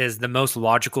that is the most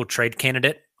logical trade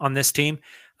candidate on this team.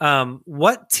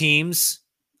 What teams?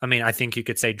 I mean, I think you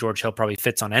could say George Hill probably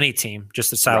fits on any team,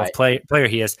 just the style of player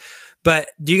he is. But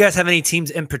do you guys have any teams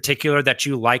in particular that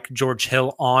you like George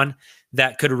Hill on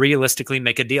that could realistically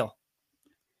make a deal?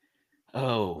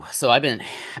 Oh, so I've been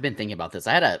thinking about this.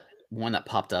 I had one that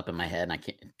popped up in my head, and I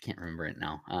can't remember it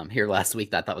now. Here last week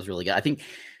that I thought was really good. I think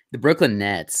the Brooklyn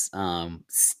Nets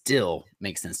still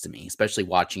make sense to me, especially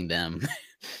watching them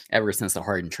ever since the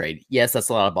Harden trade. Yes, that's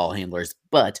a lot of ball handlers,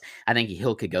 but I think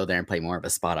Hill could go there and play more of a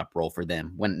spot up role for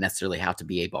them. Wouldn't necessarily have to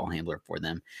be a ball handler for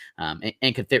them,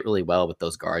 and could fit really well with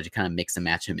those guards. You kind of mix and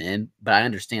match him in, but I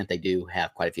understand they do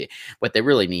have quite a few. What they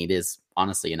really need is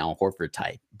honestly an Al Horford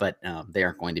type, but they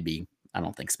aren't going to be, I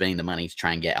don't think, spending the money to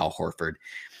try and get Al Horford.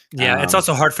 Yeah, it's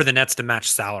also hard for the Nets to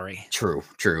match salary. True.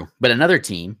 But another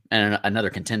team and another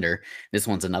contender, this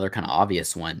one's another kind of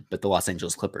obvious one, but the Los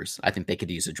Angeles Clippers, I think they could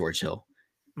use a George Hill.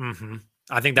 Mm-hmm.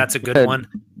 I think that's a good one.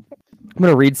 I'm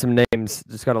going to read some names.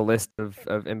 Just got a list of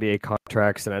NBA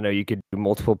contracts, and I know you could do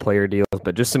multiple player deals,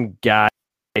 but just some guys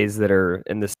that are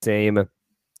in the same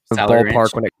salary ballpark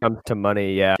range when it comes to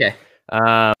money. Yeah. Okay.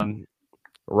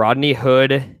 Rodney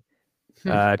Hood,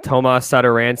 Tomas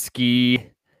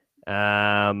Satoransky,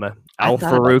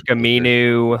 Al-Farouq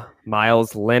Aminu,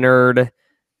 Miles Leonard,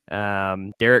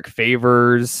 Derek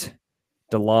Favors,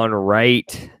 DeLon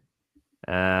Wright.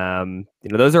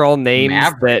 Those are all names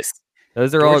Mavericks.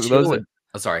 Those are all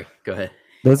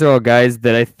guys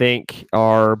that I think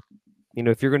are,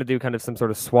 if you're going to do kind of some sort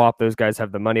of swap, those guys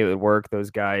have the money that would work. Those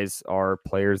guys are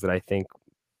players that I think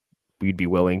we'd be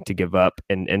willing to give up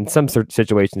in some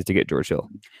situations to get George Hill.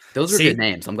 Those are good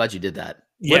names. I'm glad you did that.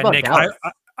 Yeah, Nick,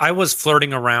 I was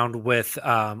flirting around with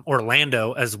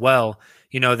Orlando as well.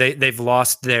 They've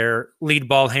lost their lead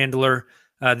ball handler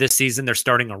this season. They're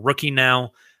starting a rookie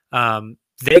now.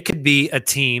 They could be a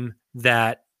team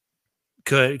that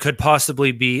could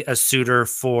possibly be a suitor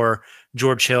for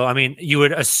George Hill. I mean, you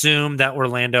would assume that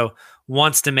Orlando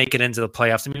wants to make it into the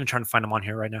playoffs. I'm even trying to find them on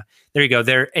here right now. There you go.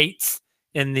 They're 8th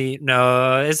in the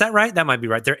is that right? That might be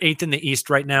right. They're 8th in the East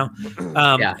right now.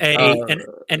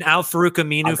 An Al-Farouq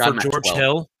Aminu for George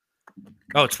Hill.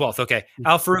 Oh, 12th. Okay.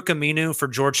 Al-Farouq Aminu for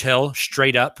George Hill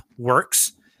straight up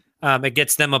works. It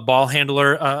gets them a ball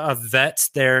handler of vets.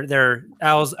 George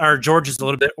is a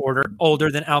little bit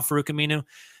older than Al-Farouq Aminu,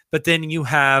 but then you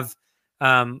have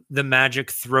the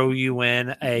Magic throw you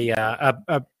in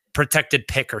a protected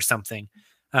pick or something.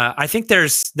 I think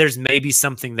there's maybe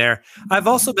something there. I've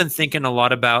also been thinking a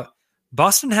lot about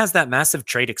Boston has that massive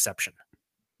trade exception.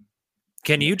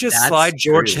 Can you just slide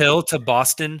George Hill to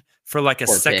Boston for like a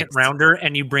second rounder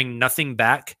and you bring nothing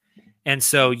back? And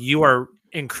so you are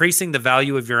increasing the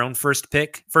value of your own first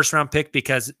round pick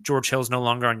because George Hill's no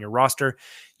longer on your roster.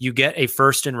 You get a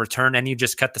first in return and you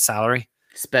just cut the salary.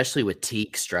 Especially with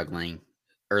Teague struggling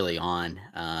early on.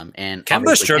 And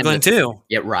Kemba's struggling too.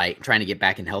 Yeah, right. Trying to get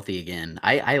back and healthy again.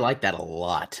 I like that a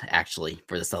lot, actually,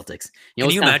 for the Celtics. Can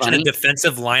you imagine a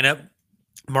defensive lineup?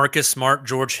 Marcus Smart,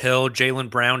 George Hill, Jaylen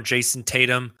Brown, Jason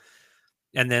Tatum,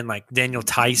 and then like Daniel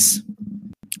Tice.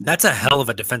 That's a hell of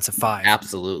a defensive five.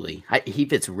 Absolutely. He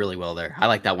fits really well there. I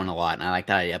like that one a lot, and I like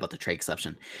that idea about the trade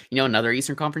exception. Another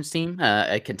Eastern Conference team,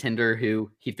 a contender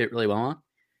who he fit really well on?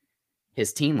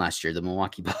 His team last year, the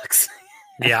Milwaukee Bucks.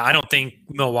 Yeah, I don't think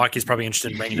Milwaukee's probably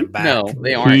interested in bringing him back. No,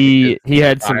 they aren't. He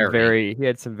had some very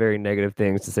negative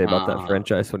things to say about that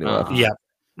franchise when he left. Yeah.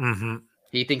 Mm-hmm.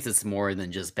 He thinks it's more than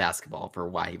just basketball for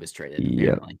why he was traded.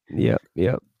 Yep.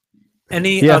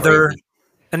 Any other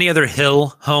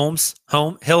Hill homes?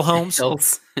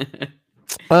 Hills.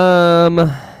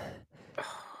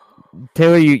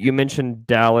 Taylor, you mentioned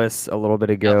Dallas a little bit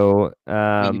ago.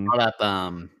 You brought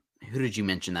up who did you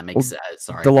mention that makes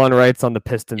sorry. DeLon Wright's on the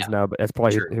Pistons now, but that's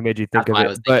probably who made you think of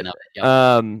it.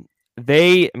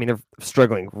 they're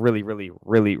struggling really, really,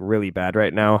 really, really bad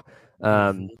right now.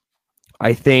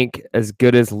 I think as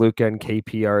good as Luka and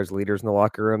KP are as leaders in the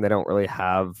locker room, they don't really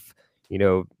have,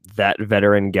 that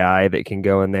veteran guy that can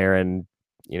go in there and,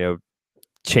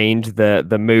 change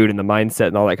the mood and the mindset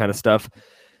and all that kind of stuff.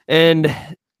 And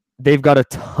they've got a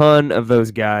ton of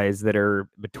those guys that are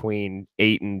between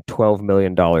 $8 and $12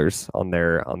 million on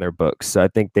their books. So I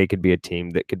think they could be a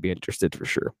team that could be interested for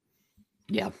sure.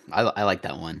 Yeah, I like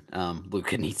that one.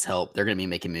 Luka needs help. They're going to be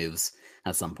making moves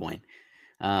at some point.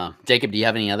 Jacob, do you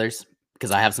have any others? Because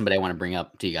I have somebody I want to bring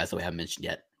up to you guys that we haven't mentioned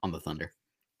yet on the Thunder.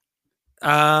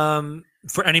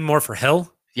 For any more for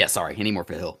Hill? Yeah, sorry. Any more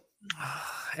for Hill?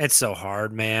 It's so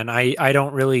hard, man. I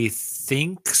don't really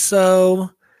think so.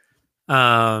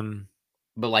 But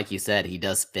like you said, he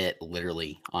does fit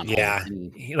literally on. Yeah,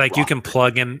 like you can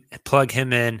plug him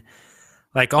in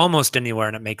like almost anywhere,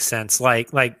 and it makes sense.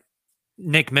 Like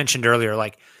Nick mentioned earlier,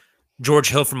 like George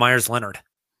Hill from Myers Leonard.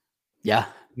 Yeah,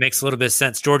 makes a little bit of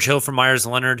sense. George Hill from Myers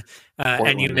Leonard,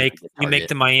 and you make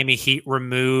the Miami Heat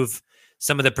remove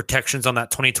some of the protections on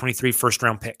that 2023 first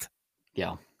round pick.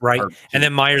 Yeah, right. And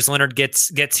then Myers Leonard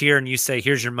gets here, and you say,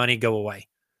 "Here's your money, go away."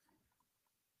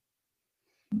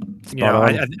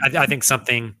 I think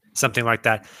something like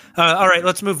that. All right,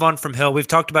 let's move on from Hill. We've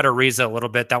talked about Ariza a little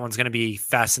bit. That one's going to be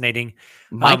fascinating.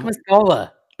 Mike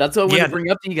Muscala. That's what I want to bring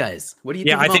up to you guys. What do you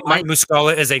think? I think Mike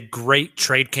Muscala is a great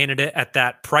trade candidate at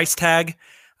that price tag.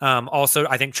 Also,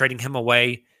 I think trading him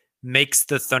away makes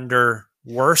the Thunder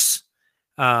worse.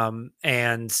 And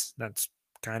that's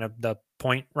kind of the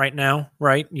point right now,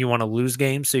 right? You want to lose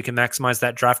games so you can maximize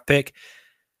that draft pick.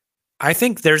 I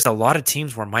think there's a lot of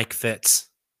teams where Mike fits.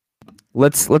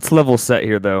 Let's level set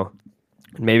here, though.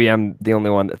 Maybe I'm the only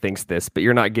one that thinks this, but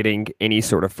you're not getting any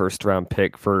sort of first round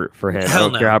pick for him. I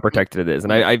don't care how protected it is.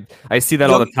 And I see that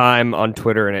all the time on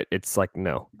Twitter, and it's like,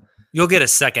 no. You'll get a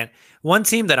second. One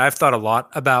team that I've thought a lot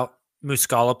about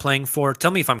Muscala playing for, tell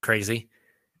me if I'm crazy,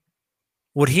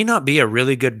 would he not be a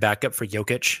really good backup for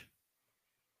Jokic?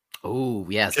 Oh,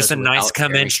 yeah. Just a nice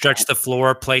come in, stretch the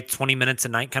floor, play 20 minutes a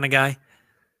night kind of guy.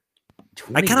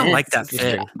 I kind of like that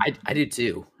fit. I do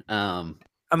too.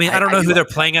 I mean, I don't know who they're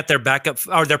playing at their backup,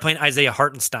 or they're playing Isaiah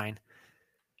Hartenstein.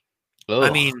 Oh.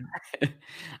 I mean,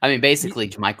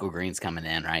 basically, Michael Green's coming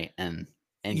in, right? And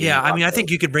yeah, I mean, I think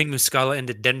you could bring Muscala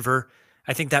into Denver.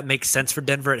 I think that makes sense for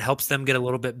Denver. It helps them get a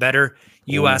little bit better.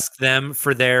 You ask them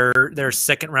for their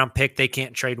second round pick. They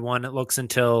can't trade one. It looks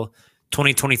until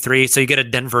 2023. So you get a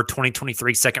Denver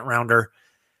 2023 second rounder.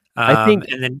 I think,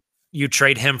 and then you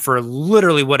trade him for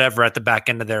literally whatever at the back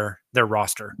end of their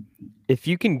roster. If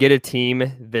you can get a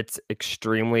team that's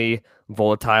extremely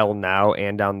volatile now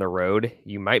and down the road,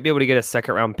 you might be able to get a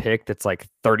second round pick that's like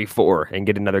 34 and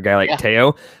get another guy like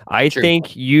Teo. I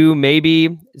think you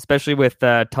maybe, especially with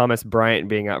Thomas Bryant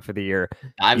being out for the year,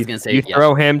 I was going to say you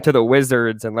throw him to the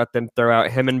Wizards and let them throw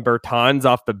out him and Bertans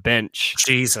off the bench.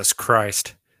 Jesus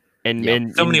Christ.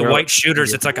 And so many white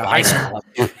shooters, it's like a high school.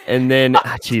 And then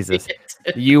Jesus.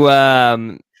 You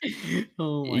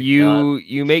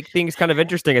you make things kind of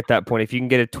interesting at that point. If you can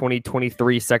get a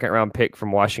 2023 second round pick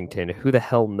from Washington, who the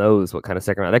hell knows what kind of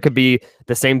second round? That could be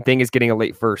the same thing as getting a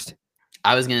late first.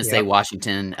 I was going to say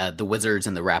Washington, the Wizards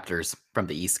and the Raptors from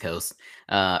the East Coast,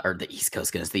 or the East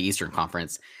Coast, goodness, the Eastern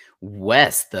Conference.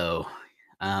 West, though,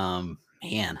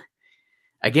 man.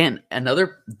 Again,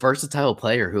 another versatile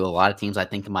player who a lot of teams I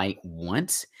think might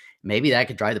want. Maybe that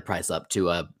could drive the price up to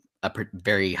a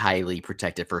very highly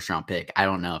protected first round pick. I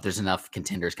don't know if there's enough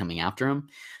contenders coming after him,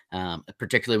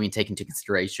 particularly when you take into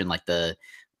consideration like the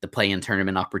play-in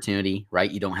tournament opportunity,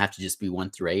 right? You don't have to just be 1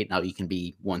 through 8. Now you can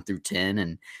be 1 through 10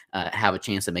 and have a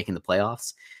chance of making the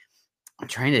playoffs.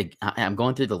 I'm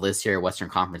going through the list here, Western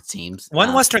Conference teams.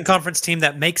 One Western Conference team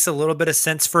that makes a little bit of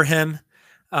sense for him.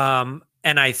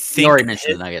 And I think you already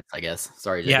mentioned the Nuggets, I guess.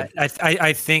 Sorry. Yeah.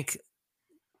 I think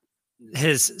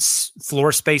his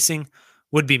floor spacing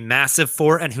would be massive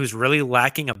for, and who's really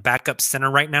lacking a backup center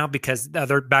right now because the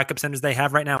other backup centers they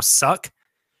have right now suck.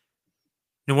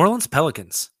 New Orleans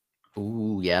Pelicans.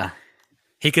 Ooh, yeah.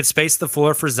 He could space the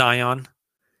floor for Zion.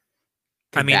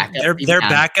 I mean, their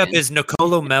backup is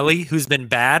Nicolo Melli, who's been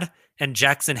bad, and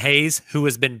Jackson Hayes, who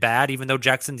has been bad, even though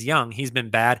Jackson's young, he's been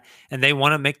bad, and they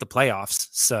want to make the playoffs.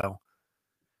 So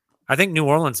I think New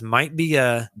Orleans might be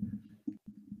a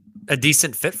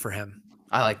decent fit for him.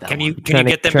 I like that. Can you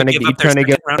get them to give up their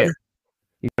second rounder?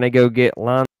 You trying to go get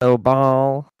Lonzo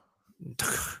Ball?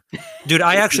 Dude,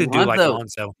 I actually do like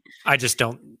Lonzo. I just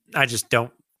don't.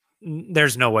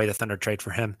 There's no way the Thunder trade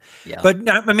for him. Yeah. But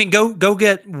I mean, go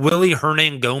get Willie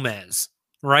Hernangomez,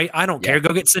 right? I don't care.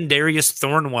 Go get Sindarius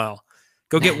Thornwell.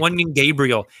 Go get Wenyen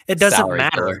Gabriel. It doesn't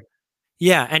matter.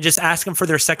 Yeah, and just ask them for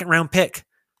their second round pick.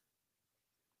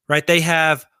 Right? They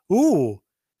have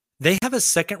a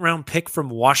second round pick from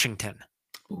Washington.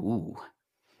 Ooh.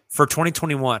 For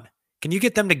 2021. Can you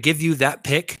get them to give you that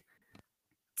pick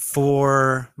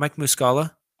for Mike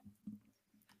Muscala?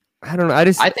 I don't know.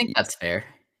 I think that's fair.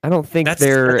 I don't think that's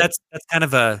kind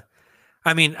of a.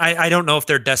 I mean, I don't know if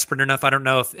they're desperate enough. I don't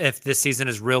know if this season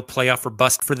is real playoff or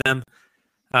bust for them.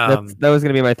 That was going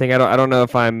to be my thing. I don't know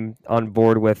if I'm on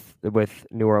board with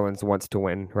New Orleans wants to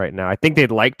win right now. I think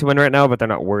they'd like to win right now, but they're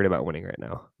not worried about winning right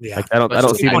now. Yeah, like, I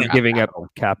don't see them giving up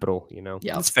capital.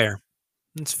 Yeah, that's fair.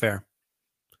 That's fair.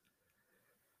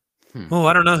 Well,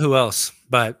 I don't know who else,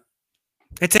 but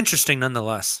it's interesting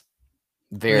nonetheless.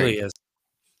 Very. It really is.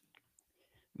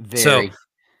 Very. So,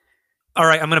 all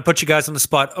right, I'm going to put you guys on the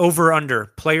spot. Over under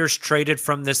players traded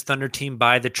from this Thunder team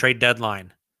by the trade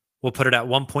deadline. We'll put it at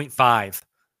 1.5.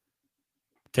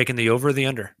 Taking the over or the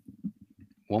under?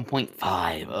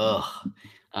 1.5. Ugh.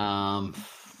 I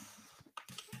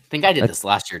think I did this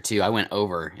last year too. I went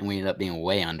over and we ended up being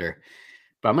way under.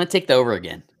 But I'm going to take the over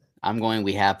again.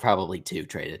 We have probably 2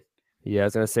 traded. Yeah, I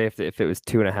was gonna say if it was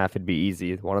 2.5, it'd be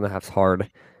easy. 1.5's hard.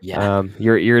 Yeah,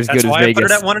 you're as good as Vegas. That's why I put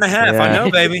it at 1.5. Yeah. I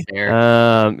know, baby.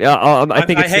 I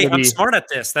think I'm smart at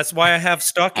this. That's why I have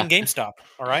stock in GameStop.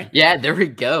 All right. Yeah, there we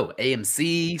go.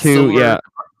 AMC. 2. Silver. Yeah,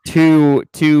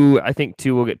 2. I think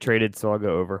 2 will get traded, so I'll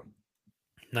go over.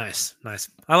 Nice.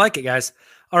 I like it, guys.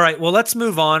 All right. Well, let's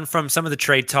move on from some of the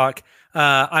trade talk.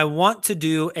 I want to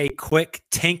do a quick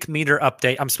tank meter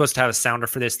update. I'm supposed to have a sounder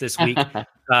for this week.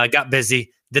 Got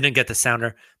busy. Didn't get the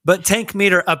sounder, but tank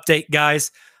meter update,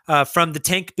 guys, from the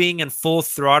tank being in full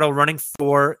throttle running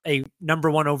for a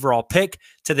number 1 overall pick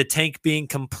to the tank being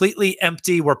completely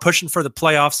empty. We're pushing for the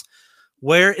playoffs.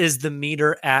 Where is the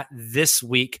meter at this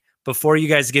week? Before you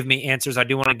guys give me answers, I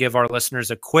do want to give our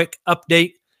listeners a quick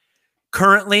update.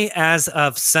 Currently, as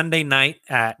of Sunday night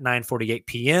at 9:48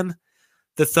 p.m.,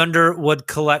 the Thunder would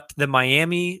collect the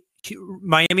Miami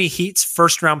Heat's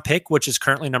first round pick, which is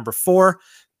currently number 4.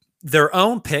 Their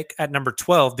own pick at number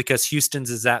 12 because Houston's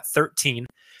is at 13.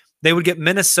 They would get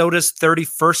Minnesota's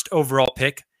 31st overall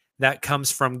pick. That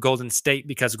comes from Golden State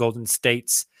because Golden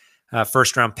State's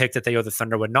first round pick that they owe the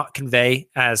Thunder would not convey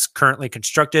as currently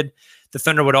constructed. The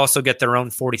Thunder would also get their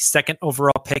own 42nd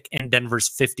overall pick and Denver's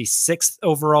 56th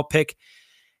overall pick.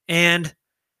 And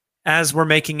as we're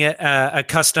making it a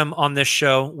custom on this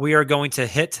show, we are going to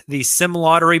hit the sim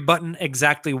lottery button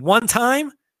exactly 1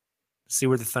 time. See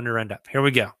where the Thunder end up. Here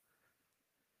we go.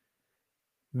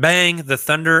 Bang, the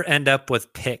Thunder end up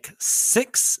with pick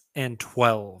 6 and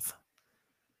 12.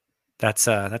 That's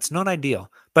not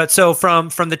ideal. But so from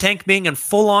the tank being in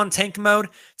full-on tank mode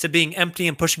to being empty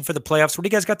and pushing for the playoffs, what do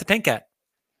you guys got the tank at?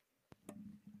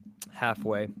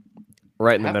 Halfway.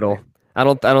 Right in the middle. I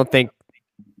don't think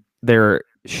they're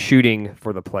shooting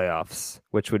for the playoffs,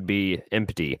 which would be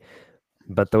empty.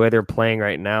 But the way they're playing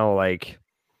right now, like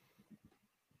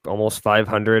almost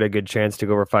 500, a good chance to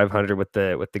go over 500 with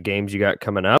the games you got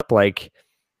coming up. Like,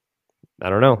 I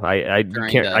don't know. I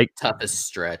can't. Toughest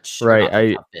stretch,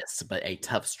 right? But a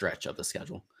tough stretch of the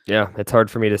schedule. Yeah, it's hard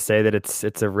for me to say that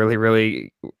it's a really,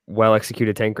 really well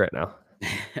executed tank right now.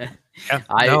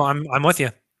 I'm with you.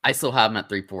 I still have them at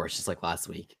 3-4, just like last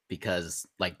week, because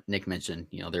like Nick mentioned,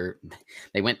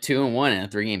 they went 2-1 in a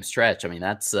 3-game stretch. I mean,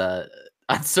 that's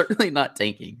I'm certainly not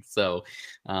tanking. So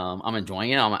I'm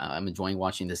enjoying it. I'm enjoying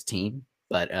watching this team.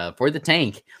 But for the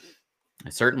tank, I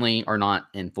certainly are not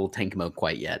in full tank mode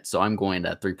quite yet. So I'm going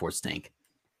to 3/4 tank.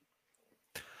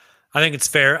 I think it's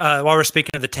fair. While we're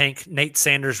speaking of the tank, Nate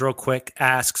Sanders real quick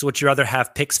asks, would you rather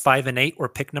have picks 5 and 8 or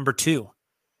pick number 2?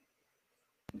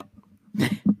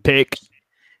 Pick.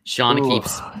 Sean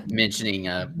keeps mentioning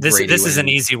this is an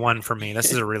easy one for me.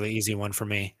 This is a really easy one for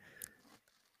me.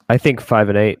 I think 5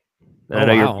 and 8. I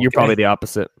know you're probably the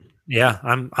opposite. Yeah,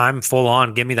 I'm full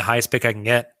on. Give me the highest pick I can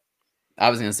get. I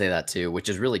was going to say that too, which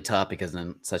is really tough because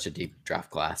in such a deep draft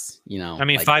class, I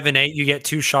mean, 5 and 8, you get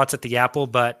 2 shots at the apple,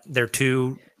 but they're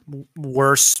 2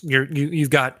 worse. You've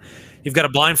got a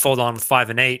blindfold on with 5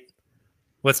 and 8.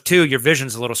 With 2, your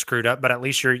vision's a little screwed up, but at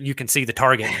least you can see the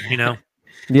target.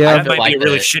 Yeah, that might be a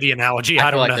really shitty analogy.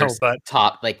 I don't know, but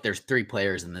there's 3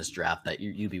 players in this draft that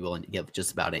you'd be willing to give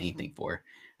just about anything for.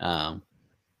 I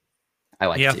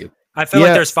like 2. I feel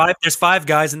like there's 5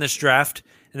 guys in this draft,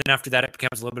 and then after that, it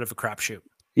becomes a little bit of a crapshoot.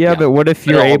 Yeah, but what if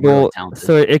you're able?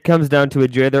 So it comes down to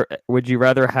would you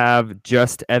rather have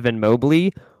just Evan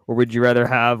Mobley, or would you rather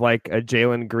have like a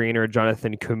Jalen Green or a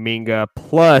Jonathan Kuminga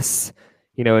plus,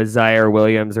 a Zaire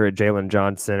Williams or a Jalen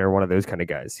Johnson or one of those kind of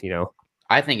guys?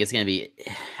 I think it's going to be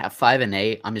at 5 and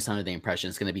 8. I'm just under the impression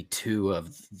it's going to be 2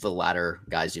 of the latter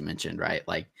guys you mentioned, right?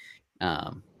 Like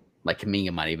Like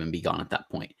Kuminga might even be gone at that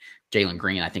point. Jalen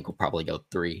Green, I think, will probably go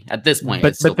 3 at this point.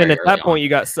 But then at that point, you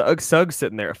got Suggs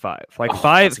sitting there at 5. Like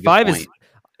five is.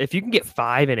 If you can get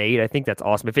 5 and 8, I think that's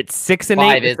awesome. If it's 6 and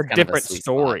 8, it's a different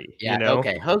story. Yeah. You know?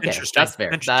 Okay. That's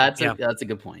fair. That's a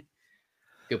good point.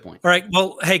 Good point. All right.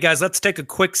 Well, hey guys, let's take a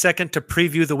quick second to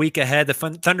preview the week ahead. The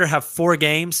Thunder have 4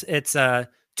 games. It's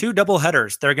 2 double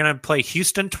headers. They're going to play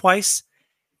Houston twice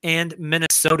and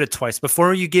Minnesota twice.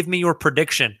 Before you give me your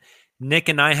prediction, Nick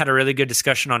and I had a really good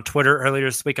discussion on Twitter earlier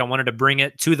this week. I wanted to bring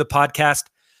it to the podcast.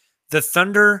 The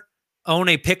Thunder own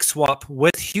a pick swap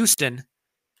with Houston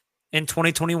in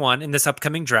 2021 in this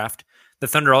upcoming draft. The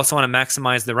Thunder also want to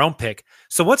maximize their own pick.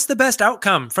 So what's the best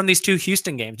outcome from these 2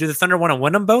 Houston games? Do the Thunder want to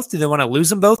win them both? Do they want to lose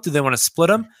them both? Do they want to split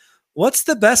them? What's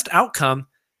the best outcome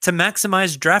to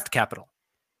maximize draft capital?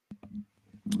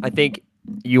 I think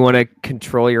you want to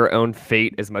control your own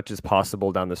fate as much as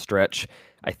possible down the stretch.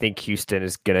 I think Houston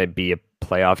is going to be a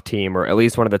playoff team, or at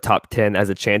least one of the top 10 as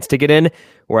a chance to get in,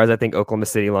 whereas I think Oklahoma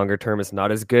City longer term is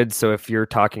not as good. So if you're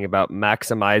talking about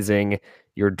maximizing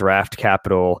your draft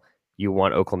capital, you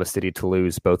want Oklahoma City to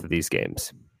lose both of these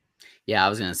games. Yeah, I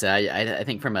was going to say, I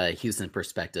think from a Houston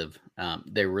perspective,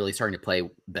 they're really starting to play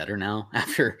better now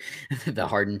after the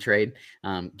Harden trade,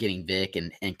 getting Vic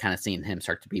and kind of seeing him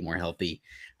start to be more healthy.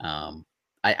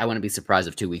 I wouldn't be surprised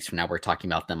if 2 weeks from now we're talking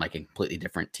about them like a completely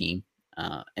different team.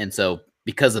 And so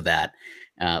because of that,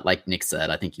 like Nick said,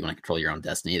 I think you want to control your own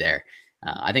destiny there.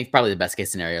 I think probably the best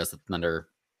case scenario is the Thunder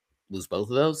lose both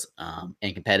of those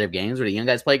in competitive games where the young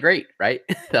guys play great, right?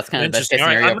 That's kind of the best case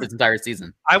scenario for this entire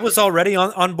season. I was already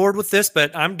on board with this,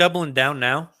 but I'm doubling down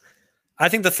now. I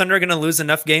think the Thunder are going to lose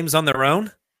enough games on their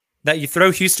own that you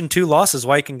throw Houston 2 losses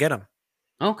while you can get them.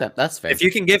 Okay, that's fair. If you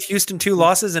can give Houston 2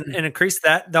 losses and increase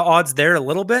the odds there a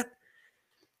little bit,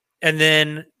 and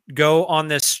then go on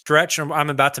this stretch, I'm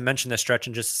about to mention this stretch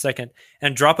in just a second,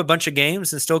 and drop a bunch of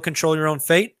games and still control your own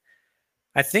fate,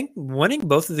 I think winning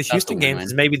both of the Houston games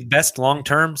is maybe the best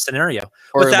long-term scenario.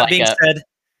 Or with that being said,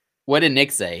 what did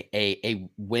Nick say? A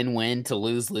win-win to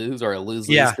lose-lose, or a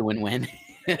lose-lose to win-win?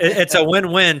 It's a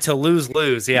win-win to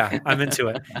lose-lose. Yeah, I'm into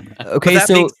it. Okay,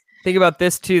 so think about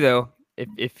this too, though.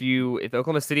 If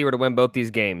Oklahoma City were to win both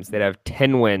these games, they'd have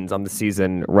 10 wins on the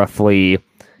season, roughly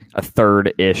a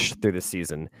third-ish through the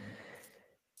season.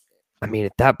 I mean,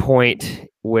 at that point,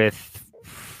 with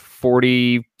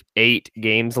 48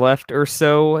 games left or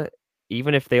so,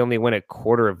 even if they only win a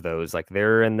quarter of those, like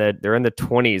they're in the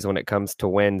 20s when it comes to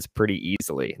wins pretty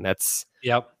easily. And that's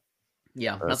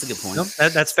that's a good point. No,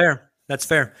 that's fair. That's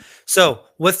fair. So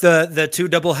with the 2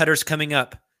 double headers coming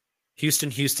up,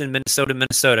 Houston,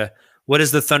 Minnesota, what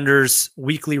is the Thunder's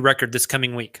weekly record this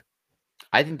coming week?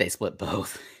 I think they split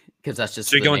both because that's just.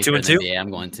 So you're going 2-2? Yeah,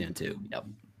 I'm going 2-2. Yep.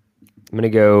 I'm gonna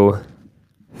go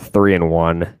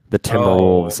 3-1. The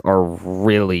Timberwolves are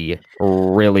really,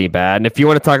 really bad. And if you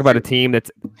want to talk about a team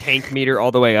that's tank meter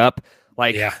all the way up,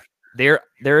 like they're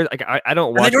like I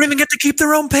don't watch. And they don't even get to keep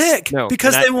their own pick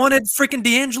because they wanted freaking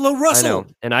D'Angelo Russell. I know,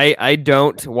 and I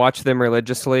don't watch them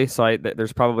religiously, so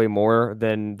there's probably more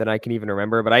than I can even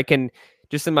remember. But I can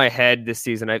just in my head this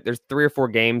season, there's 3 or 4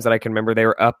 games that I can remember they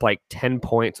were up like 10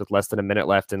 points with less than a minute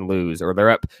left and lose, or they're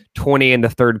up 20 in the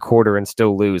third quarter and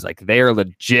still lose. Like they are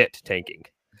legit tanking.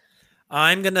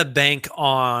 I'm going to bank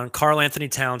on Karl Anthony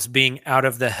Towns being out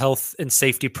of the health and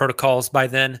safety protocols by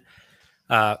then.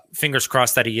 Fingers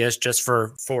crossed that he is, just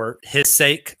for his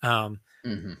sake. God,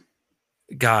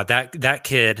 that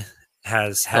kid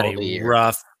has had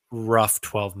a rough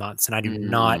 12 months, and I do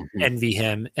not envy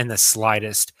him in the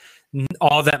slightest.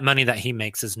 All that money that he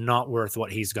makes is not worth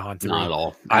what he's gone through. Not at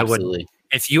all. Absolutely. I would,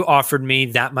 if you offered me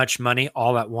that much money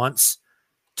all at once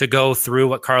to go through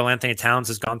what Karl Anthony Towns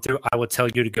has gone through, I would tell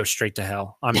you to go straight to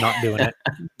hell. I'm not doing it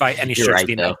by any stretch of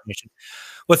the imagination.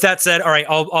 With that said, all right,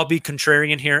 I'll be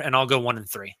contrarian here and I'll go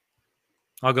 1-3.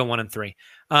 I'll go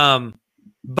 1-3.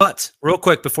 But real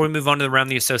quick, before we move on to around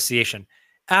the association,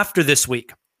 after this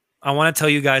week, I want to tell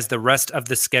you guys the rest of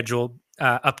the schedule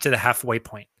up to the halfway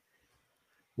point.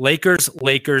 Lakers,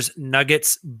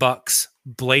 Nuggets, Bucks,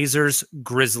 Blazers,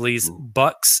 Grizzlies,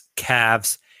 Bucks,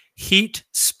 Cavs, Heat,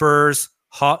 Spurs,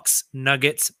 Hawks,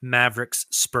 Nuggets, Mavericks,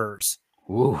 Spurs.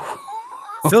 Ooh.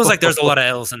 Feels like there's a lot of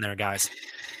L's in there, guys.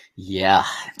 Yeah.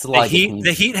 It's a lot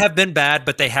the Heat have been bad,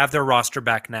 but they have their roster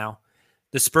back now.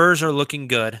 The Spurs are looking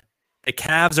good. The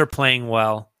Cavs are playing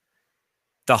well.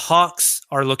 The Hawks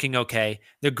are looking okay.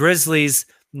 The Grizzlies,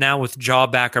 now with Jaw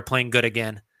back, are playing good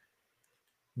again.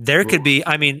 There could be,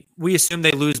 I mean, we assume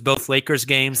they lose both Lakers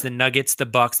games, the Nuggets, the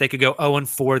Bucks. They could go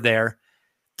 0-4 there.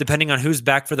 Depending on who's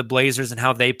back for the Blazers and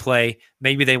how they play,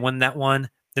 maybe they win that one.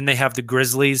 Then they have the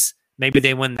Grizzlies Maybe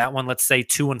they win that one. Let's say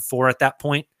 2-4 at that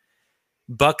point.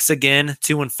 Bucks again,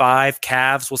 2-5.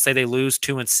 Cavs, we'll say they lose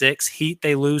 2-6. Heat,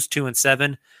 they lose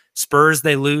 2-7. Spurs,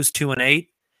 they lose 2-8.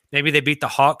 Maybe they beat the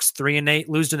Hawks 3-8,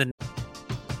 lose to the.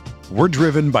 We're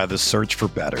driven by the search for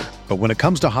better. But when it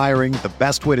comes to hiring, the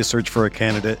best way to search for a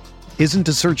candidate isn't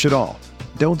to search at all.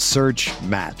 Don't search,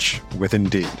 match with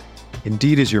Indeed.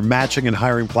 Indeed is your matching and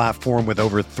hiring platform with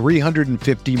over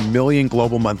 350 million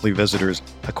global monthly visitors,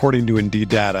 according to Indeed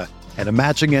data, and a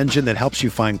matching engine that helps you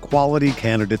find quality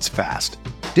candidates fast.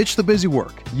 Ditch the busy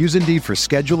work. Use Indeed for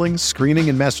scheduling, screening,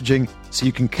 and messaging so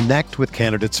you can connect with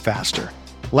candidates faster.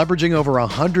 Leveraging over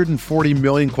 140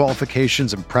 million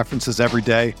qualifications and preferences every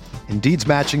day, Indeed's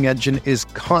matching engine is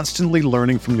constantly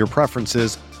learning from your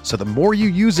preferences, so the more you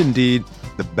use Indeed,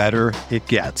 the better it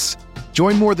gets.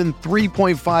 Join more than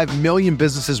 3.5 million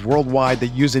businesses worldwide that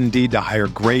use Indeed to hire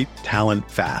great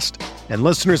talent fast. And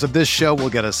listeners of this show will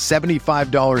get a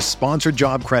 $75 sponsored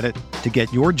job credit to get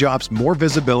your jobs more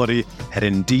visibility at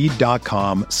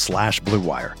Indeed.com/Blue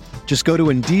Wire. Just go to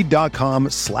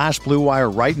Indeed.com/Blue Wire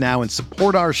right now and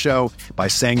support our show by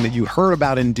saying that you heard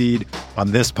about Indeed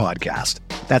on this podcast.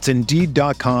 That's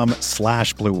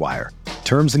Indeed.com/Blue Wire.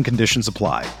 Terms and conditions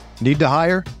apply. Need to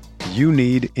hire? You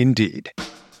need Indeed.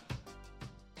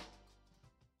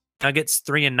 Nuggets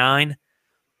 3-9,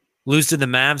 lose to the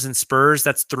Mavs and Spurs.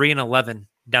 That's 3-11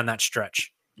 down that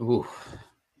stretch. Ooh,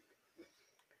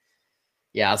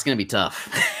 yeah, it's gonna be tough.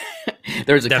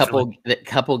 There's a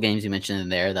couple games you mentioned in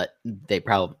there that they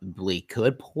probably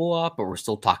could pull up, but we're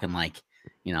still talking like,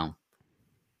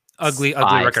 ugly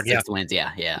record. 6 wins.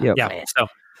 Yeah. So,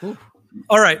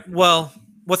 all right. Well,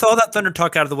 with all that Thunder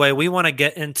talk out of the way, we want to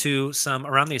get into some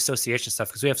around the association stuff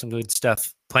because we have some good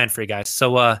stuff planned for you guys.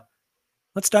 So,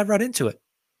 let's dive right into it.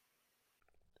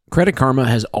 Credit Karma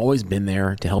has always been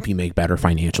there to help you make better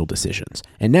financial decisions.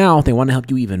 And now they want to help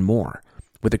you even more.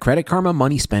 With the Credit Karma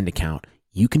Money Spend account,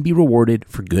 you can be rewarded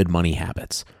for good money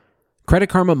habits. Credit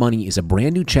Karma Money is a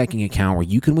brand new checking account where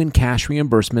you can win cash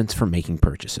reimbursements for making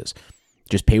purchases.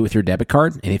 Just pay with your debit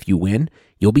card, and if you win,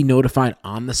 you'll be notified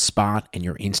on the spot and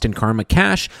your Instant Karma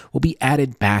cash will be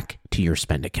added back to your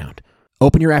spend account.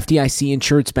 Open your FDIC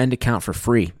insured spend account for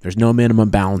free. There's no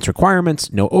minimum balance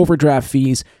requirements, no overdraft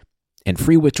fees, and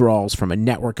free withdrawals from a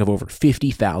network of over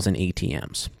 50,000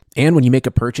 ATMs. And when you make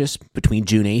a purchase between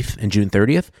June 8th and June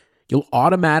 30th, you'll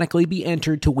automatically be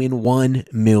entered to win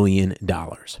 $1 million.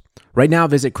 Right now,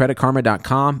 visit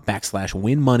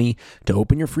creditkarma.com/winmoney to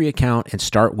open your free account and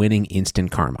start winning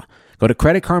Instant Karma. Go to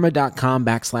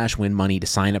creditkarma.com/winmoney to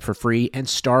sign up for free and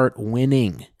start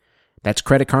winning. That's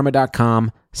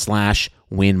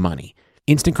creditkarma.com/winmoney.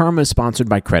 Instant Karma is sponsored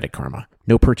by Credit Karma.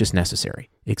 No purchase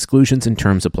necessary. Exclusions and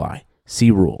terms apply.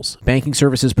 See rules. Banking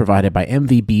services provided by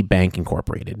MVB Bank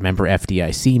Incorporated. Member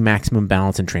FDIC. Maximum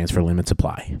balance and transfer limits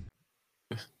apply.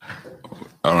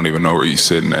 I don't even know where you're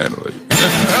sitting at.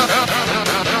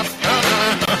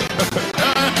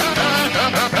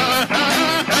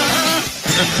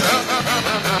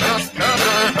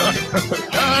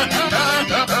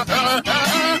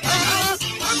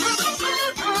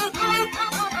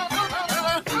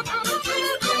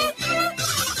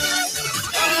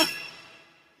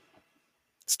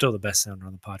 Still the best sounder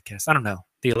on the podcast. I don't know.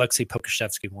 The Alexei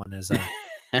Pokusevsky one is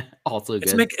also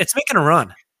good. It's making a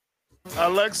run.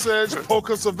 Alexei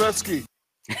Pokusevsky.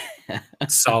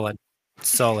 Solid.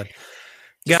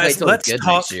 Guys,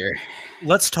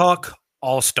 let's talk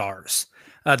all-stars.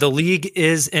 The league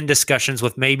is in discussions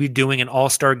with maybe doing an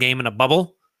all-star game in a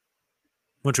bubble,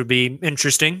 which would be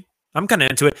interesting. I'm kind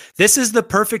of into it. This is the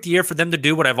perfect year for them to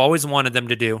do what I've always wanted them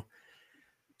to do.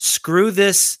 Screw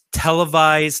this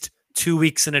televised 2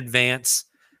 weeks in advance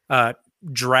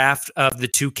draft of the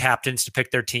two captains to pick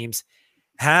their teams.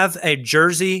 Have a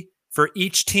jersey for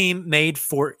each team made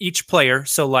for each player.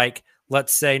 So like,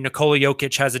 let's say Nikola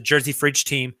Jokic has a jersey for each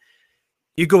team.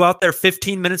 You go out there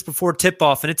 15 minutes before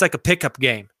tip-off, and it's like a pickup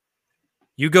game.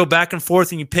 You go back and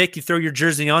forth, and you pick, you throw your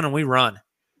jersey on, and we run.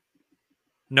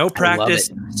 No practice.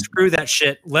 Screw that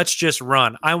shit. Let's just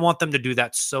run. I want them to do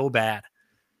that so bad.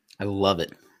 I love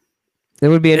it. It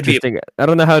would be interesting. I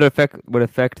don't know how it would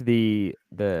affect the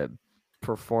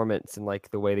performance and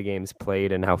like the way the game's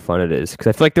played and how fun it is. Because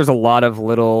I feel like there's a lot of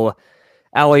little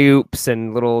alley-oops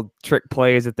and little trick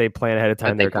plays that they plan ahead of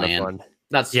time. They're kind of fun.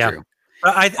 That's true.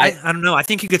 I don't know. I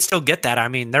think you could still get that. I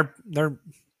mean, they're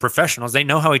professionals. They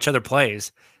know how each other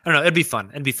plays. I don't know. It'd be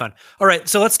fun. All right,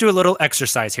 so let's do a little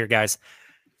exercise here, guys.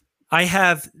 I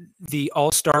have the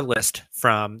all-star list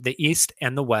from the East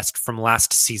and the West from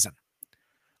last season.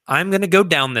 I'm going to go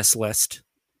down this list.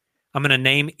 I'm going to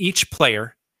name each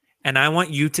player, and I want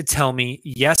you to tell me,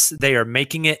 yes, they are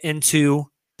making it into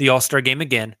the All-Star game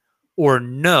again, or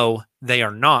no, they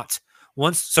are not.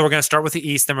 So we're going to start with the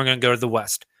East, then we're going to go to the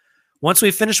West. Once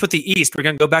we finish with the East, we're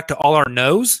going to go back to all our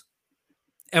no's,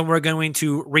 and we're going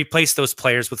to replace those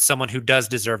players with someone who does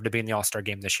deserve to be in the All-Star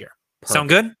game this year. Perfect. Sound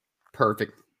good?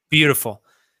 Perfect. Beautiful.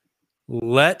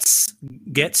 Let's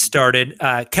get started.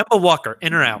 Kemba Walker,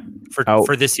 in or out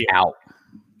for this year? Out.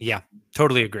 Yeah,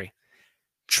 totally agree.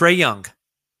 Trae Young.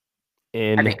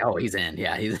 In. I think, he's in.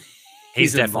 Yeah,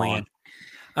 he's definitely in.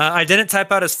 I didn't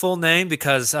type out his full name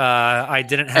because I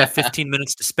didn't have 15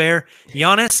 minutes to spare.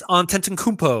 Giannis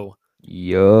Antetokounmpo.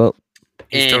 Yup.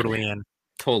 He's totally in.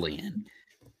 Totally in.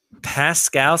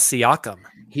 Pascal Siakam.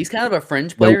 He's kind of a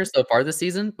fringe player so far this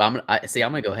season, but I'm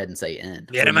gonna go ahead and say in.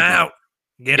 Get him out.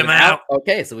 Get him out.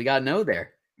 Okay, so we got no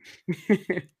there.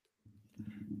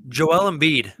 Joel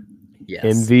Embiid. Yes.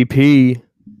 MVP.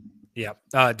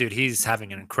 Yep. Dude, he's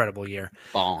having an incredible year.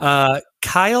 Bomb.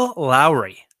 Kyle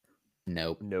Lowry.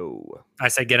 Nope. No. I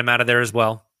say get him out of there as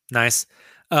well. Nice.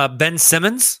 Ben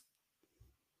Simmons.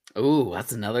 Ooh,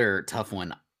 that's another tough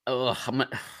one. Oh,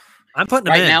 I'm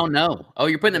putting him in. Right now, no. Oh,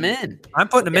 you're putting him in. I'm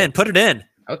putting him in. Put it in.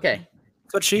 Okay.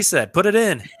 That's what she said. Put it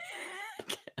in.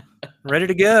 Ready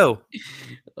to go.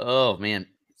 Oh, man.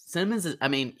 Simmons is,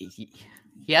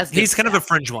 he has. He's kind of a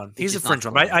fringe one. He's a fringe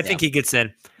one. I think he gets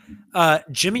in.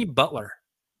 Jimmy Butler.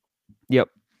 Yep.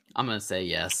 I'm going to say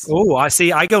yes. Oh, I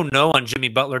see. I go no on Jimmy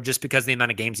Butler just because of the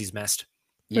amount of games he's missed.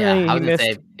 Yeah, I was going to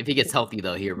say, if he gets healthy,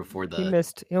 though, here before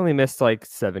He only missed like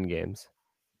 7 games.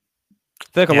 I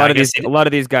feel like a lot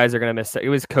of these guys are going to miss. It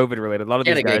was COVID related. A lot of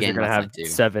these guys are going to have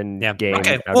 7 games.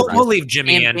 Okay, we'll leave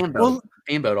Jimmy in.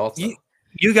 Steamboat also.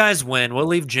 You guys win. We'll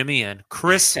leave Jimmy in.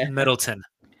 Chris Middleton.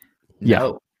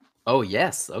 No. Oh,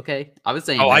 yes. Okay. I was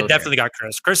saying. Oh, I definitely got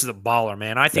Chris. Chris is a baller,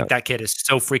 man. I think that kid is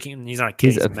so freaking. He's not a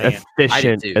kid. He's a man.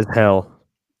 efficient as hell.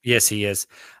 Yes, he is.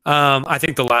 I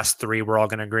think the last 3 we're all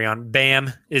going to agree on.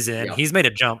 Bam is in. Yep. He's made a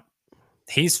jump.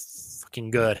 He's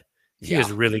fucking good. He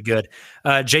is really good.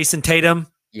 Jason Tatum.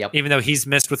 Yep. Even though he's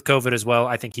missed with COVID as well,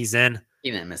 I think he's in. He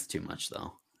didn't miss too much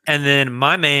though. And then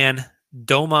my man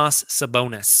Domas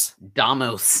Sabonis.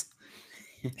 Damos.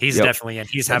 He's definitely in.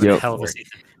 He's having a hell of a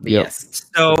season. Yes.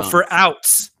 So for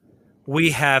outs,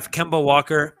 we have Kemba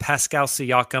Walker, Pascal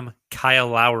Siakam, Kyle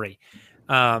Lowry.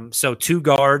 So 2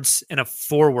 guards and a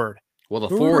forward. Well, the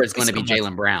forward is going to be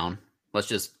Jaylen Brown. Let's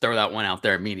just throw that one out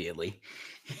there immediately.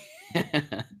 Do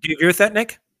you agree with that,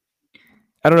 Nick?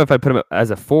 I don't know if I put him as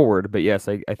a forward, but yes,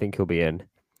 I think he'll be in.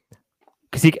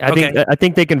 Because I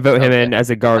think they can vote him in as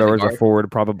a guard or as a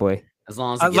forward, probably. As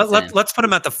long as let's put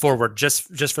him at the forward,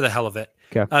 just for the hell of it.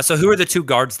 Okay. So who are the 2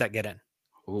 guards that get in?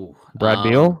 Ooh, Brad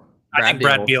Beal. I think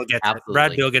Brad Beal gets it.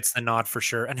 Brad Beal gets the nod for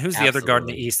sure. And who's the other guard in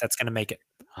the East that's going to make it?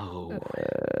 Oh,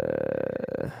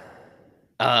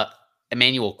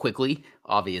 Emmanuel Quickly,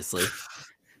 obviously.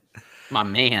 My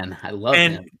man, I love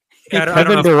him.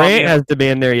 Kevin Durant has to be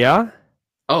in there, yeah.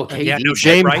 Oh, KD. Yeah, no James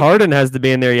shit, right? Harden has to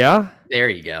be in there, yeah. There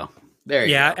you go. There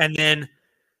you go. go. And then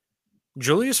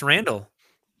Julius Randle.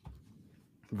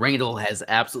 Randle has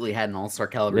absolutely had an all-star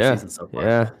caliber season so far.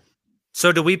 Yeah.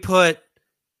 So do we put?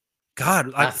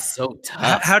 God, that's so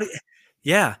tough.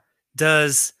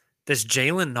 Does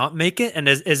Jalen not make it? And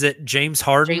is it James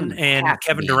Harden and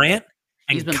Kevin Durant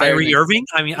and Kyrie Irving?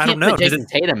 I mean, I don't know. Put Jason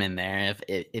Tatum in there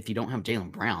if you don't have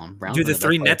Jaylen Brown. Do the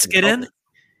 3 Nets get in?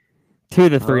 2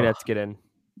 of the 3 Nets get in.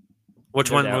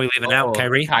 Which one are we leaving out?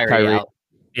 Kyrie out.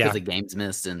 Yeah, because the games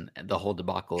missed and the whole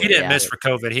debacle. He didn't miss for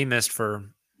COVID. He missed for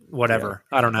whatever.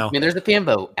 Yeah. I don't know. I mean, there's a fan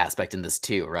vote aspect in this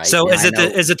too, right? So is it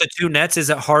the 2 Nets? Is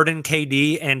it Harden,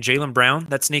 KD, and Jaylen Brown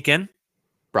that sneak in?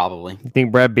 Probably. You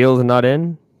think Brad Beal's not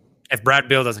in? If Brad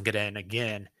Beal doesn't get in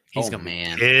again, he's gonna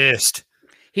be pissed.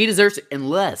 He deserves it,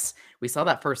 unless we saw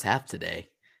that first half today.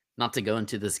 Not to go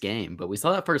into this game, but we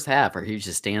saw that first half where he was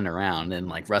just standing around and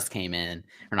like Russ came in.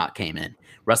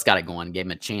 Russ got it going, gave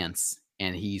him a chance,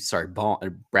 and he started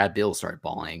balling. Brad Beal started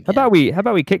balling. How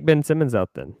about we kick Ben Simmons out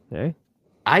then? Eh?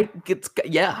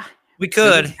 We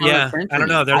could. Yeah. I don't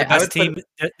know. They're the best team.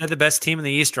 They're the best team in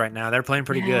the East right now. They're playing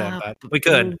pretty good, but we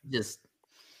could.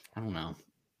 I don't know.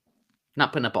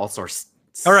 Not putting up all sorts.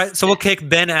 All right. So we'll kick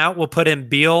Ben out. We'll put in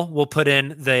Beal. We'll put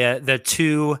in the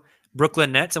 2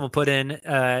 Brooklyn Nets, and we'll put in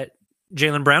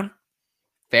Jaylen Brown.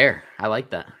 Fair. I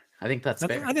like that. I think that's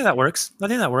fair. I think that works.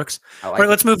 All right,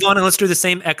 let's move on and let's do the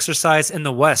same exercise in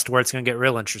the West where it's going to get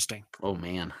real interesting. Oh,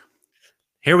 man.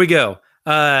 Here we go.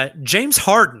 James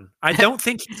Harden. I don't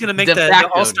think he's going to make the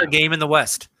All-Star game in the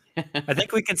West. I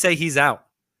think we can say he's out.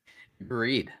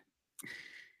 Agreed.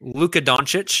 Luka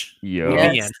Doncic.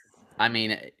 Yes. I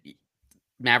mean,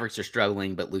 Mavericks are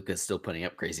struggling, but Luka's still putting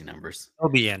up crazy numbers. He'll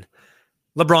be in.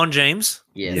 LeBron James.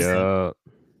 Yes. Yeah.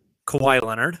 Kawhi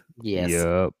Leonard. Yes.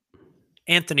 Yep.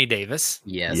 Anthony Davis.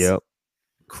 Yes. Yep.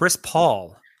 Chris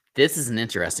Paul. This is an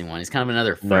interesting one. He's kind of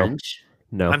another fringe.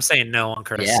 No. I'm saying no on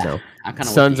Chris. Yeah. No. I'm kind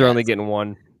of Suns are only getting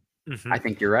one. Mhm. I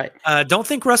think you're right. Don't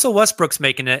think Russell Westbrook's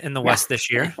making it in the West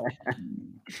this year.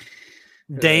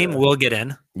 Dame will get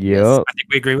in. Yep. I think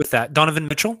we agree with that. Donovan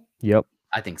Mitchell. Yep.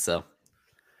 I think so.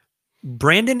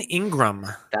 Brandon Ingram.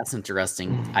 That's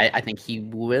interesting. I think he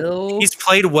will. He's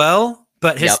played well,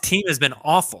 but his Yep. team has been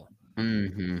awful,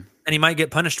 Mm-hmm. and he might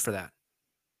get punished for that.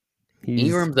 He's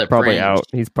Ingram's a probably fringe. out.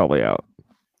 He's probably out.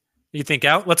 You think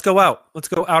out? Let's go out. Let's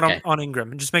go out Okay. on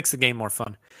Ingram. It just makes the game more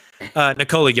fun.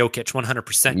 Nikola Jokic,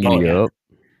 100%. Yep.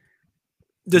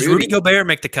 Does Rudy Gobert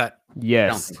make the cut?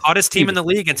 Yes. Hottest team in the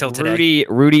league until today.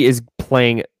 Rudy is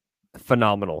playing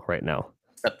phenomenal right now.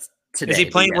 That's today. Is he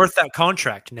playing worth that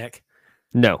contract, Nick?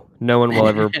 No one will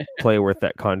ever play worth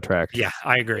that contract. Yeah,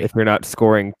 I agree. If you're not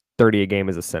scoring 30 a game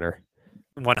as a center.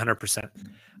 100%.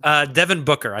 Devin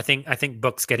Booker. I think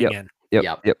Book's getting in.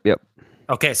 Yep.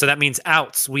 Okay, so that means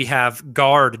outs. We have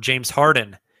guard James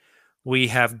Harden. We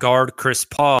have guard Chris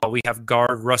Paul. We have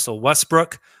guard Russell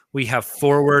Westbrook. We have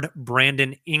forward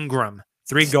Brandon Ingram.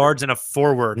 3 guards and a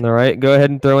forward. All right, go ahead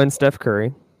and throw in Steph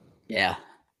Curry. Yeah.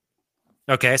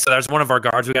 Okay, so there's one of our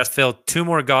guards. We got to fill 2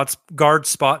 more guard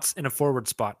spots in a forward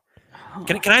spot.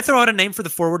 Can I throw out a name for the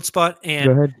forward spot Go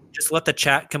and ahead. just let the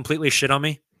chat completely shit on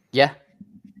me? Yeah.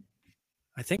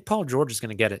 I think Paul George is going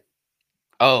to get it.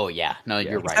 Oh yeah. No,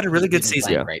 you're He's right. had a really good He's season.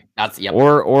 playing Yeah. Great. That's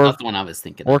Or that's the one I was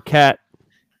thinking. Or Cat.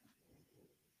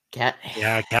 Cat.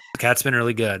 Yeah, Cat's been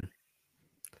really good.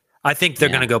 I think they're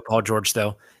Yeah. going to go Paul George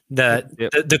though.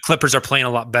 The Clippers are playing a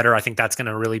lot better. I think that's going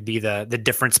to really be the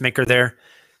difference maker there.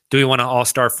 Do we want an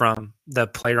all-star from the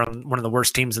player on one of the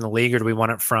worst teams in the league, or do we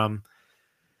want it from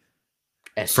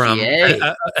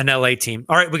SGA. an LA team?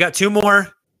 All right, we got two more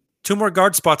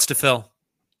guard spots to fill.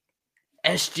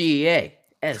 SGA.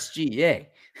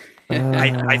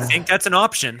 I think that's an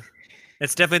option.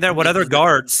 It's definitely there. What other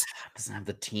guards? Doesn't have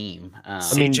the team.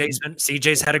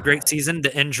 CJ's had a great season.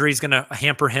 The injury is going to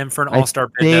hamper him for an all-star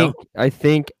bid, though. I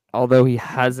think, although he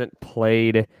hasn't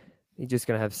played, he's just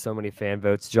going to have so many fan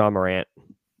votes. John Morant.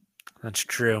 That's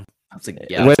true.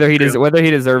 Whether he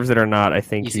deserves it or not, I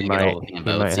think he might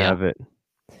votes, have it.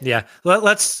 Yeah.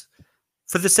 Let's,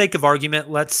 for the sake of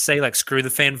argument, let's say like screw the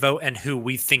fan vote and who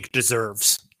we think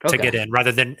deserves to get in,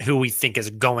 rather than who we think is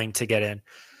going to get in.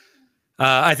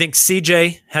 I think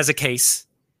CJ has a case.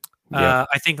 Yeah.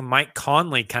 I think Mike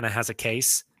Conley kind of has a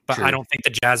case, but True. I don't think the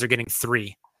Jazz are getting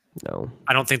 3. No.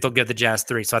 I don't think they'll give the Jazz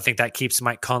 3, so I think that keeps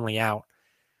Mike Conley out.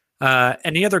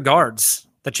 Any other guards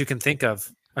that you can think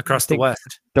of across the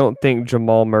West? Don't think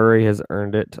Jamal Murray has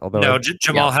earned it. Although No,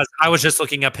 Jamal has. I was just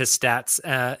looking up his stats,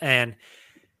 and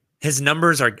his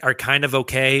numbers are kind of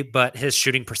okay, but his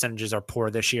shooting percentages are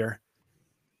poor this year.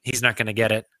 He's not going to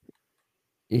get it.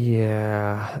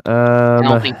 Yeah. I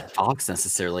don't think Fox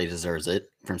necessarily deserves it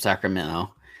from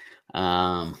Sacramento.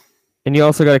 And you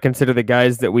also got to consider the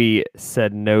guys that we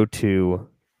said no to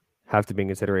have to be in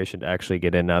consideration to actually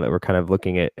get in now that we're kind of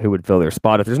looking at who would fill their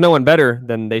spot. If there's no one better,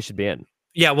 then they should be in.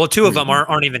 Yeah, well, 2 of them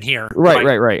aren't even here.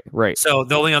 Right. So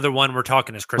the only other one we're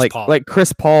talking is Chris Paul. Like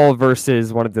Chris Paul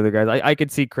versus one of the other guys. I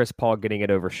could see Chris Paul getting it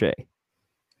over Shea.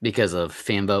 Because of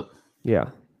fan vote. Yeah.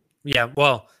 Yeah,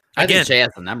 well, I again, think Shea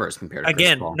has the numbers compared to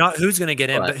Chris Paul. not who's going to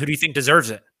get in, but who do you think deserves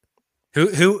it?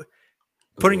 Who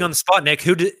putting on the spot, Nick?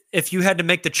 If you had to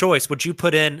make the choice, would you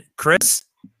put in Chris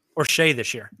or Shea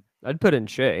this year? I'd put in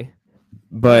Shea,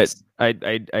 but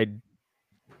I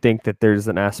think that there's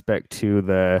an aspect to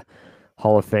the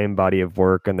Hall of Fame body of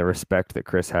work and the respect that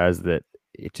Chris has that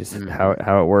it just how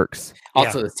it works.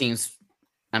 Also, it seems,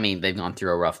 I mean, they've gone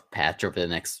through a rough patch over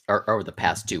the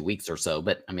past 2 weeks or so,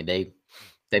 but I mean they've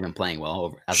been playing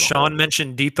well. Sean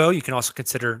mentioned Depot. You can also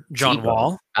consider John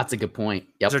Wall. That's a good point.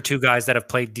 Yep. Those are 2 guys that have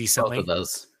played decently. Both of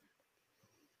those.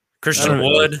 Christian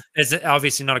Wood is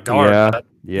obviously not a guard, but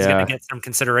he's going to get some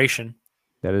consideration.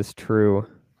 That is true.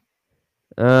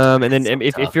 And then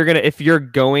if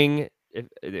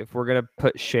we're gonna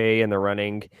put Shea in the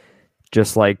running,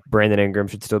 just like Brandon Ingram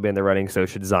should still be in the running, so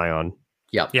should Zion.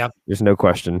 Yep. Yeah. There's no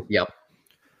question. Yep.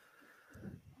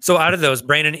 So out of those,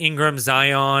 Brandon Ingram,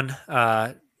 Zion,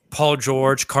 Paul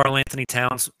George, Karl Anthony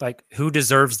Towns, like who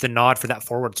deserves the nod for that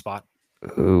forward spot?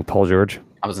 Ooh, Paul George.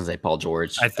 I was gonna say Paul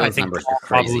George. I think Paul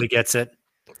probably gets it.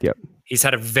 Yep. He's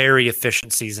had a very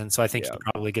efficient season, so I think he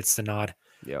probably gets the nod.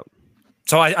 Yep.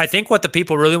 So I think what the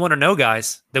people really want to know,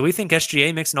 guys, that we think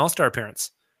SGA makes an all-star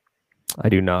appearance. I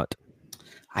do not.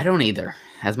 I don't either.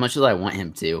 As much as I want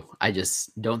him to, I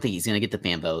just don't think he's gonna get the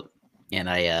fan vote. And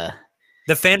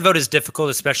the fan vote is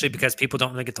difficult, especially because people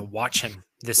don't really get to watch him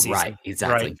this season. Right,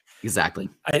 exactly. Right? Exactly.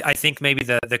 I think maybe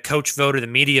the coach vote or the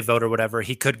media vote or whatever,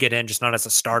 he could get in, just not as a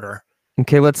starter.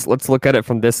 Okay, let's look at it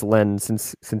from this lens.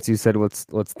 Since you said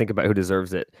let's think about who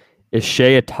deserves it. Is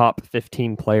Shea a top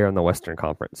 15 player in the Western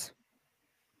Conference?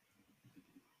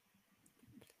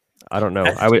 I don't know.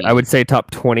 I would say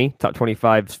top 20, top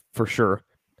 25 for sure.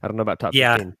 I don't know about top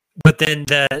 15. But then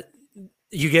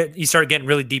you start getting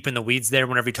really deep in the weeds there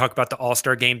whenever you talk about the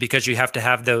All-Star game, because you have to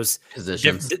have those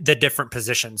positions, the different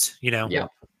positions, you know. Yeah.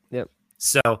 Yep.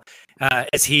 So,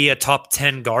 is he a top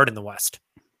 10 guard in the West?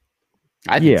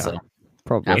 I think so.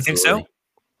 Probably. You think so?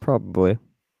 Probably.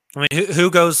 I mean,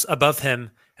 who goes above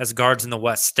him as guards in the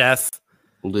West? Steph,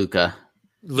 Luka.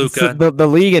 The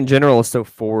league in general is so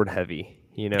forward heavy.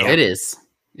 You know, it is.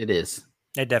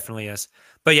 It definitely is.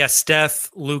 But yeah, Steph,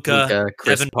 Luka,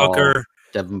 Devin Booker,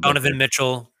 Donovan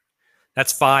Mitchell.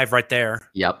 That's 5 right there.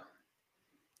 Yep.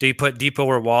 Do you put Depot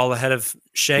or Wall ahead of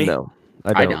Shea? No,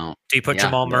 I don't. Do you put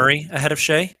Jamal Murray ahead of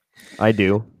Shea? I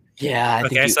do. Yeah.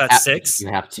 Okay, so that's 6. You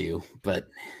have to, but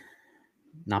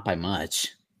not by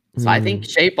much. So I think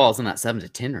Shea falls in that 7 to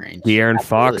 10 range. De'Aaron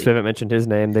Fox, we haven't mentioned his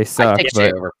name. They suck. I take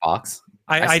Shea over Fox.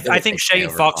 I think Shea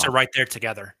and Fox are right there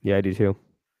together. Yeah, I do too.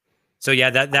 So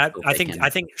yeah, I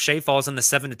think Shea falls in the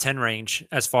 7 to 10 range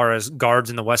as far as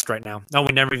guards in the West right now. No,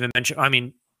 we never even mentioned. I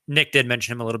mean, Nick did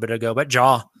mention him a little bit ago, but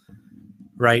Ja,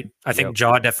 right? I think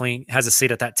Ja definitely has a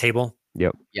seat at that table.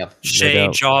 Yep. Shea,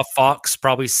 Ja, Fox,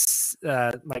 probably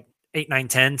like 8, 9,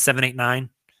 10, 7, 8, 9,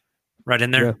 right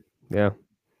in there. Yeah.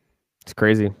 It's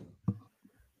crazy.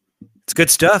 It's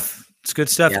good stuff.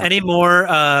 Yeah. Any more?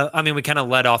 I mean, we kind of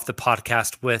led off the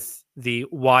podcast with the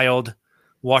Wild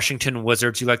Washington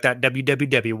Wizards. You like that?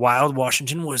 WWW, Wild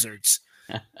Washington Wizards.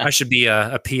 I should be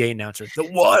a PA announcer.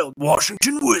 The Wild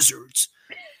Washington Wizards.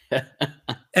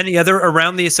 Any other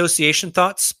around the association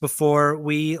thoughts before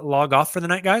we log off for the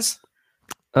night, guys?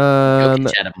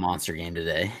 Jokic had a monster game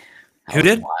today. Who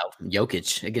did? Wild.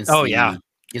 Jokic against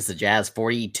against the Jazz,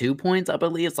 42 points, I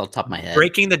believe. It's off the top of my head.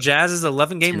 Breaking the Jazz's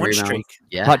 11-game win streak.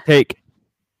 Yeah. Hot take.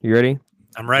 You ready?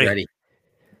 I'm ready.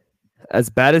 As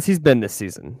bad as he's been this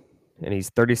season, and he's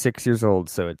 36 years old,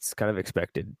 so it's kind of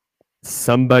expected.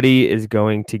 Somebody is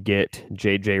going to get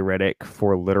JJ Redick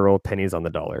for literal pennies on the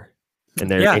dollar.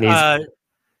 And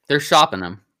they're shopping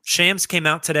him. Shams came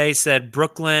out today, said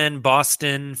Brooklyn,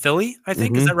 Boston, Philly, I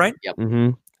think. Is that right? Yep.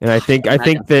 Mm-hmm. And I think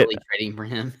that trading for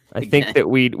him. I think that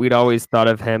we'd always thought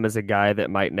of him as a guy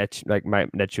that might net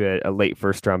you a late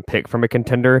first round pick from a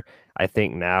contender. I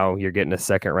think now you're getting a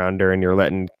second rounder and you're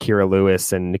letting Kira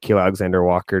Lewis and Nickeil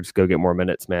Alexander-Walker just go get more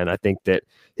minutes, man. I think that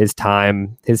his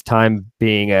time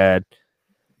being a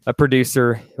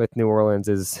producer with New Orleans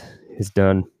is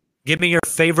done. Give me your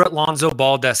favorite Lonzo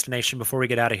Ball destination before we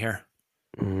get out of here.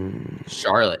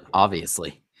 Charlotte,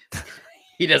 obviously.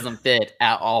 He doesn't fit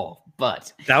at all,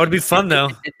 but that would be fun though.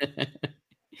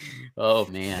 Oh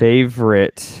man.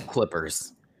 Favorite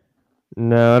Clippers.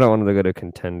 No, I don't want to go to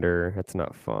contender. That's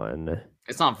not fun.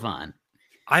 It's not fun.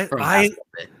 I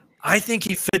think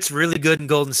he fits really good in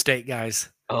Golden State, guys.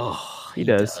 Oh, he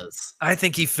does. I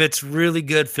think he fits really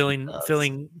good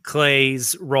filling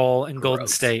Clay's role in Golden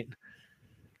State.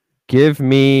 Give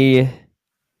me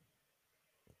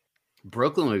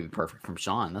Brooklyn would be perfect from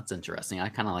Sean. That's interesting. I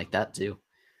kind of like that too.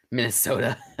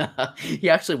 Minnesota. He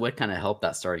actually would kind of help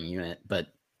that starting unit, but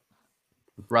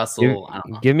Russell, I don't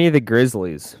know. Give me the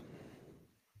Grizzlies.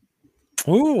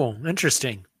 Ooh,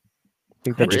 interesting. I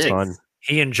think that'd be fun.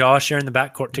 He and Ja sharing the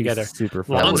backcourt together. Super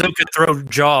fun. Lonzo could throw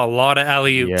Ja a lot of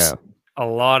alley-oops. Yeah. A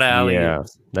lot of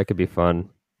alley-oops. Yeah, that could be fun.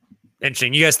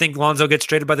 Interesting. You guys think Lonzo gets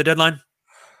traded by the deadline?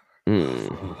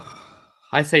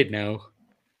 I say no.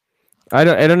 I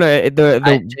don't know.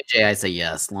 JJ, I say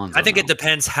yes. Lonzo, I think it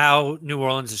depends how New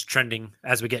Orleans is trending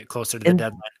as we get closer to the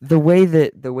deadline. The way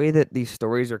that these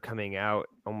stories are coming out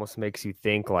almost makes you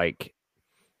think like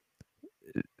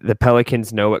the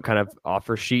Pelicans know what kind of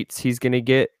offer sheets he's going to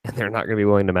get, and they're not going to be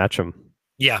willing to match him.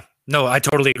 Yeah, no, I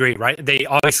totally agree. Right? They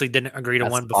obviously didn't agree to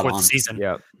one before the season.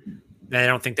 Yeah, I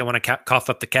don't think they want to cough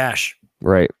up the cash.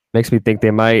 Right. Makes me think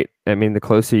they might. I mean, the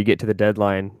closer you get to the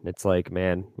deadline, it's like,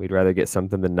 man, we'd rather get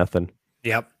something than nothing.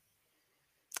 Yep.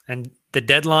 And the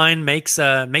deadline makes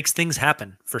things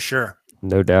happen for sure.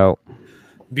 No doubt.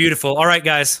 Beautiful. All right,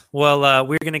 guys. Well,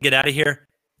 we're going to get out of here.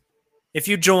 If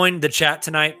you joined the chat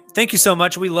tonight, thank you so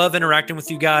much. We love interacting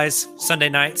with you guys Sunday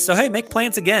nights. So, hey, make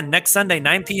plans again next Sunday,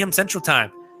 9 p.m. Central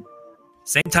Time.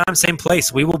 Same time, same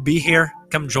place. We will be here.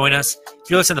 Come join us. If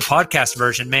you're listening to the podcast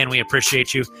version, man, we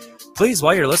appreciate you. Please,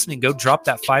 while you're listening, go drop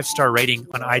that 5-star rating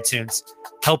on iTunes.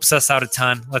 Helps us out a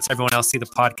ton. Lets everyone else see the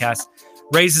podcast.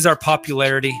 Raises our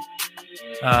popularity.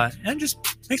 And just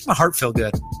makes my heart feel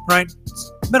good, right?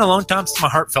 been a long time since my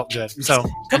heart felt good. So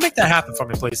go make that happen for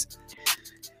me, please.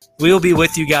 We will be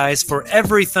with you guys for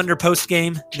every Thunder post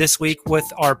game this week with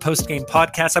our post game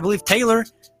podcast. I believe Taylor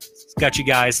got you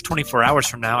guys 24 hours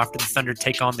from now after the Thunder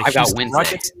take on the Houston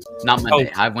Rockets. Not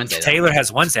Monday. I have Wednesday. Taylor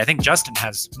has Wednesday. I think Justin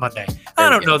has Monday. I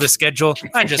don't know the schedule.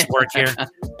 I just work here.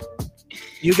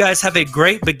 You guys have a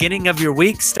great beginning of your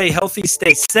week. Stay healthy.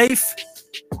 Stay safe.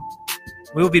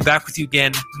 We will be back with you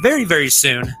again very, very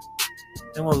soon.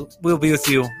 And we'll be with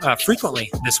you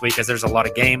frequently this week as there's a lot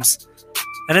of games.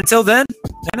 And until then,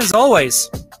 and as always,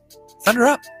 Thunder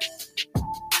up.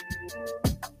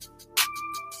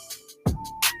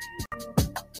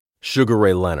 Sugar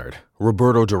Ray Leonard,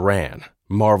 Roberto Duran,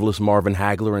 Marvelous Marvin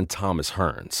Hagler, and Thomas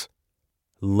Hearns.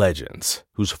 Legends,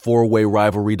 whose four-way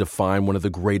rivalry defined one of the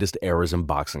greatest eras in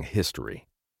boxing history.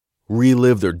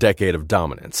 Relive their decade of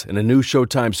dominance in a new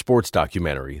Showtime sports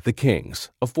documentary, The Kings,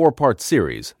 a 4-part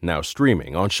series now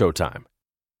streaming on Showtime.